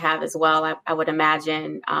able to have as well? I would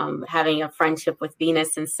imagine having a friendship with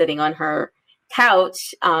Venus and sitting on her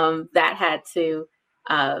couch, that had to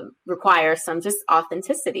require some just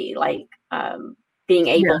authenticity, like being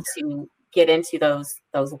able to get into those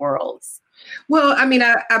worlds. Well, I mean,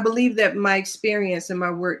 I believe that my experience and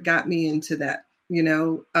my work got me into that, you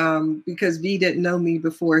know, because V didn't know me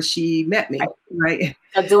before she met me, right?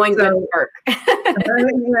 Doing good work.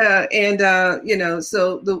 Yeah, and you know,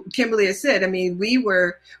 so Kimberly has said, I mean, we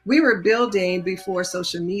were building before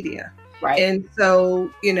social media, right? And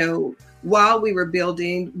so, you know, while we were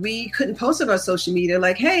building, we couldn't post it on social media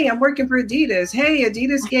like, hey, I'm working for Adidas. Hey,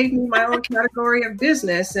 Adidas gave me my own category of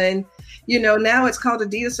business. And, you know, now it's called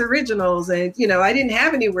Adidas Originals. And, you know, I didn't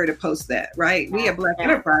have anywhere to post that, right? We have Black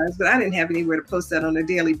Enterprise, but I didn't have anywhere to post that on a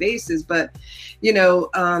daily basis. But,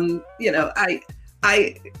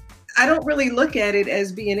 I don't really look at it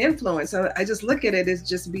as being influenced. I just look at it as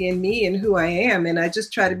just being me and who I am. And I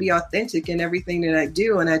just try to be authentic in everything that I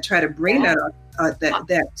do. And I try to bring that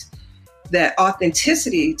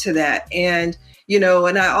authenticity to that. And, you know,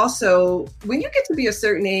 and I also, when you get to be a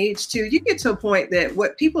certain age too, you get to a point that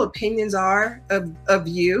what people's opinions are of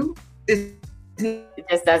you is, it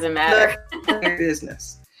just doesn't matter. Their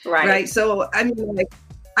business. Right. So, I mean, like,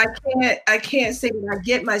 I can't say that I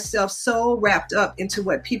get myself so wrapped up into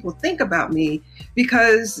what people think about me,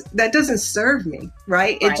 because that doesn't serve me,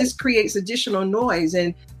 right? It just creates additional noise,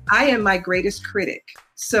 and I am my greatest critic.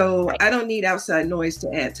 So I don't need outside noise to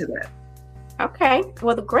add to that. Okay.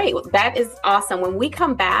 Well, great. That is awesome. When we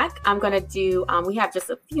come back, I'm going to do, we have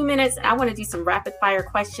just a few minutes. I want to do some rapid fire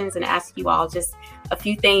questions and ask you all just a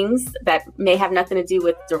few things that may have nothing to do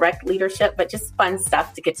with direct leadership, but just fun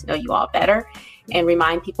stuff to get to know you all better and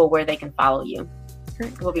remind people where they can follow you.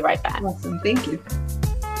 Great. We'll be right back. Awesome. Thank you.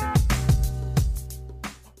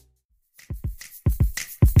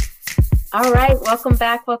 All right, welcome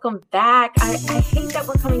back. I hate that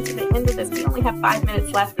we're coming to the end of this. We only have 5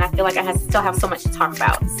 minutes left, and I feel like I still have so much to talk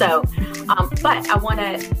about. So, but I want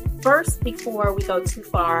to first, before we go too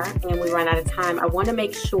far and we run out of time, I want to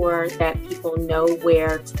make sure that people know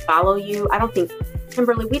where to follow you. I don't think,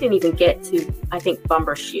 Kimberly, we didn't even get to, I think,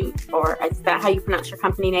 Bumbershoot, or is that how you pronounce your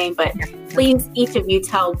company name? But please, each of you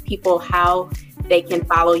tell people how they can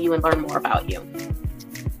follow you and learn more about you.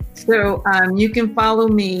 So you can follow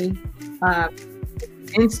me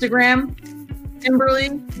Instagram,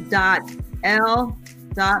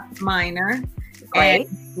 Kimberly.L.Minor, and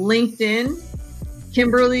LinkedIn,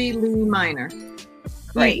 Kimberly Lee Minor.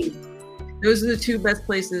 Great. Those are the two best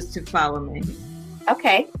places to follow me.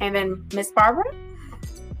 Okay. And then Miss Barbara?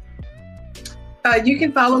 You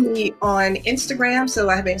can follow me on Instagram.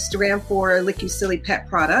 So I have Instagram for Lick You Silly Pet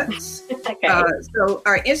Products. Okay. So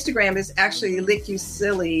our Instagram is actually Lick You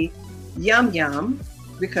Silly Yum Yum.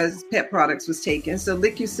 because Pet Products was taken. So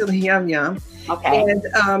Lick You Silly Yum Yum. Okay.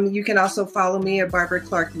 And you can also follow me at Barbara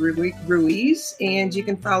Clark Ruiz, and you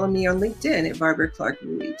can follow me on LinkedIn at Barbara Clark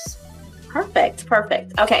Ruiz. Perfect.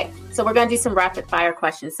 Okay, so we're going to do some rapid fire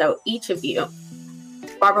questions. So each of you,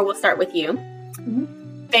 Barbara, we'll start with you.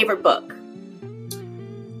 Mm-hmm. Favorite book?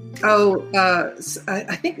 Oh,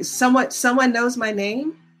 I think someone knows my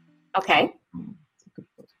name. Okay.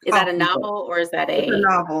 Is that a novel or is that It's a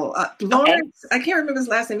novel? Lawrence, I can't remember his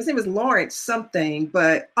last name. His name is Lawrence something,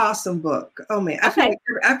 but awesome book. Oh man, I feel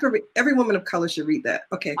like every woman of color should read that.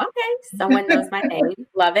 Okay. Someone knows my name.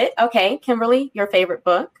 Love it. Okay, Kimberly, your favorite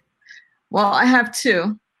book? Well, I have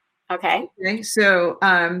two. Okay. So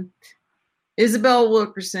Isabel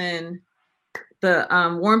Wilkerson, The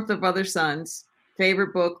Warmth of Other Suns.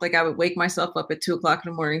 Favorite book. Like I would wake myself up at 2:00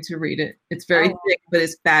 in the morning to read it. It's very thick, but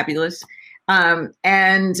it's fabulous.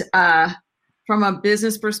 And from a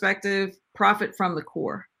business perspective, Profit from the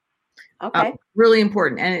Core. Okay. Really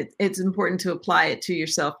important. And it's important to apply it to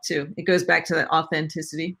yourself too. It goes back to that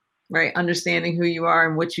authenticity, right? Understanding who you are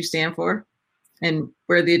and what you stand for and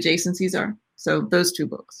where the adjacencies are. So those two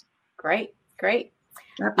books. Great.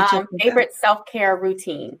 Favorite self-care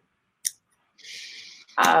routine?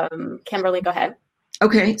 Kimberly, go ahead.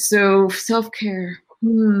 Okay. So self-care.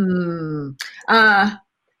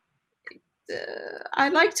 I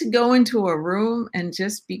like to go into a room and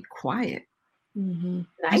just be quiet. Mm-hmm.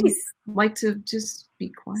 Nice. I like to just be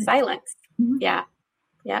quiet. Silence. Mm-hmm.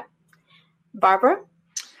 Yeah. Barbara?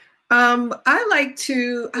 I like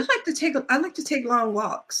to take long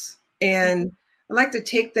walks, and I like to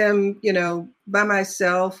take them, by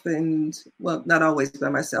myself, and well, not always by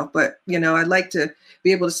myself, but I'd like to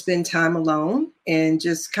be able to spend time alone and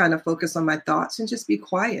just kind of focus on my thoughts and just be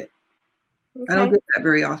quiet. Okay. I don't do that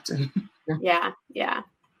very often. Yeah.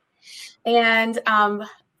 And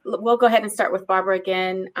we'll go ahead and start with Barbara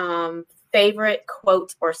again. Favorite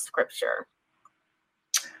quote or scripture?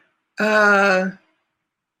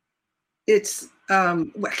 It's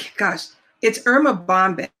it's Irma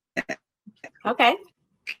Bombay. Okay.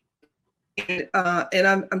 And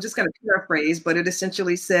I'm just going to paraphrase, but it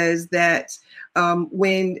essentially says that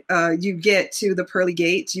when you get to the pearly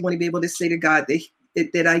gates, you want to be able to say to God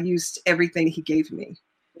that I used everything He gave me.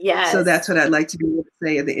 Yes. So that's what I'd like to be able to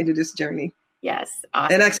say at the end of this journey. Yes.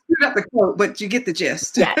 Awesome. And I screwed up the quote, but you get the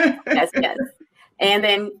gist. Yes. And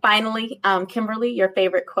then finally, Kimberly, your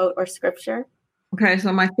favorite quote or scripture? Okay,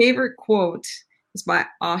 so my favorite quote is by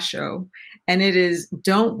Osho, and it is,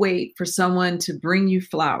 "Don't wait for someone to bring you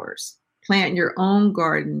flowers. Plant your own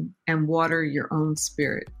garden and water your own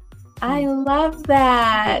spirit." I love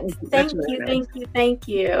that. Thank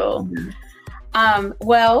you. Mm-hmm.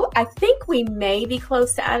 Well, I think we may be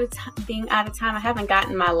close to being out of time. I haven't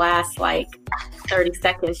gotten my last 30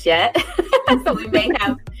 seconds yet. So we may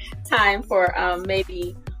have time for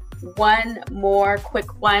maybe one more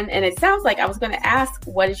quick one. And it sounds like I was going to ask,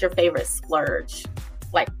 what is your favorite splurge?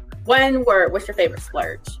 Like one word, what's your favorite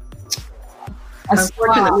splurge?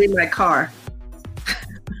 Unfortunately, my car.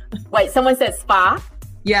 Wait, someone said spa?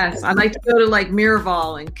 Yes, I like to go to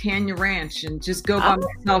Miraval and Canyon Ranch and just go by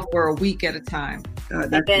myself for a week at a time.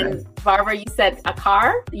 And then, nice. Barbara, you said a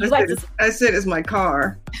car? I said it's my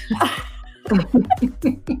car.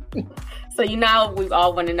 So we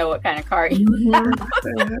all want to know what kind of car you have.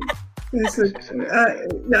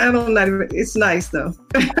 I don't know. It's nice though.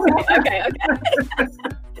 Okay.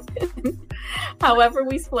 However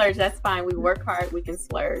we splurge, that's fine. We work hard, we can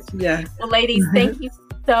splurge. Yeah. Well, ladies, thank you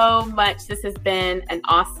so much. This has been an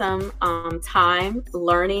awesome time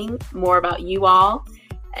learning more about you all.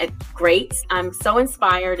 Great. I'm so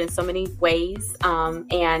inspired in so many ways,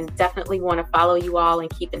 and definitely want to follow you all and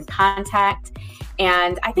keep in contact.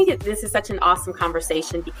 And I think this is such an awesome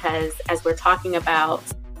conversation because as we're talking about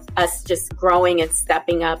us just growing and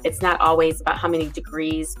stepping up, it's not always about how many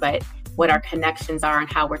degrees, but what our connections are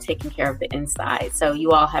and how we're taking care of the inside. So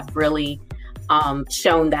you all have really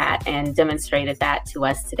shown that and demonstrated that to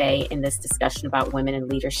us today in this discussion about women in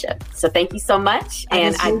leadership. So thank you so much.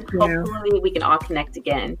 And hopefully we can all connect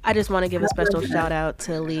again. I just want to give a special shout out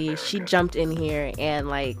to Lee. She jumped in here and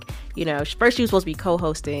first she was supposed to be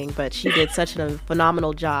co-hosting, but she did such a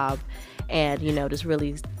phenomenal job and, just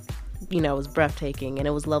really, it was breathtaking and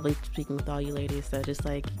it was lovely speaking with all you ladies. So just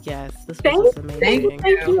yes, this was just amazing.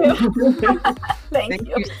 Thank you. Thank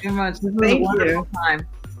you so much. This was a wonderful time.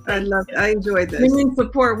 I enjoyed this. Women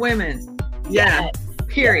support women. Yeah.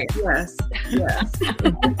 Period. Yes.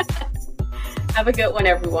 Have a good one,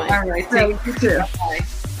 everyone. All right. Thank you too. Bye.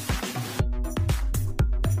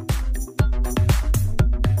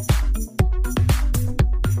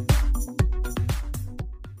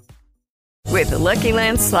 With the Lucky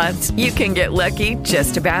Land Slots, you can get lucky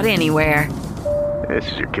just about anywhere. This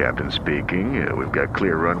is your captain speaking. We've got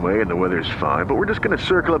clear runway and the weather's fine, but we're just going to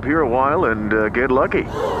circle up here a while and get lucky.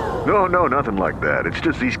 No, nothing like that. It's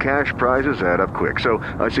just these cash prizes add up quick. So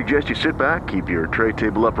I suggest you sit back, keep your tray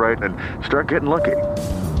table upright, and start getting lucky.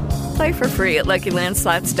 Play for free at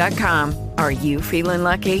LuckyLandSlots.com. Are you feeling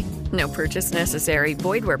lucky? No purchase necessary.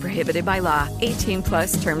 Void where prohibited by law. 18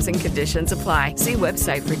 plus terms and conditions apply. See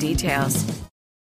website for details.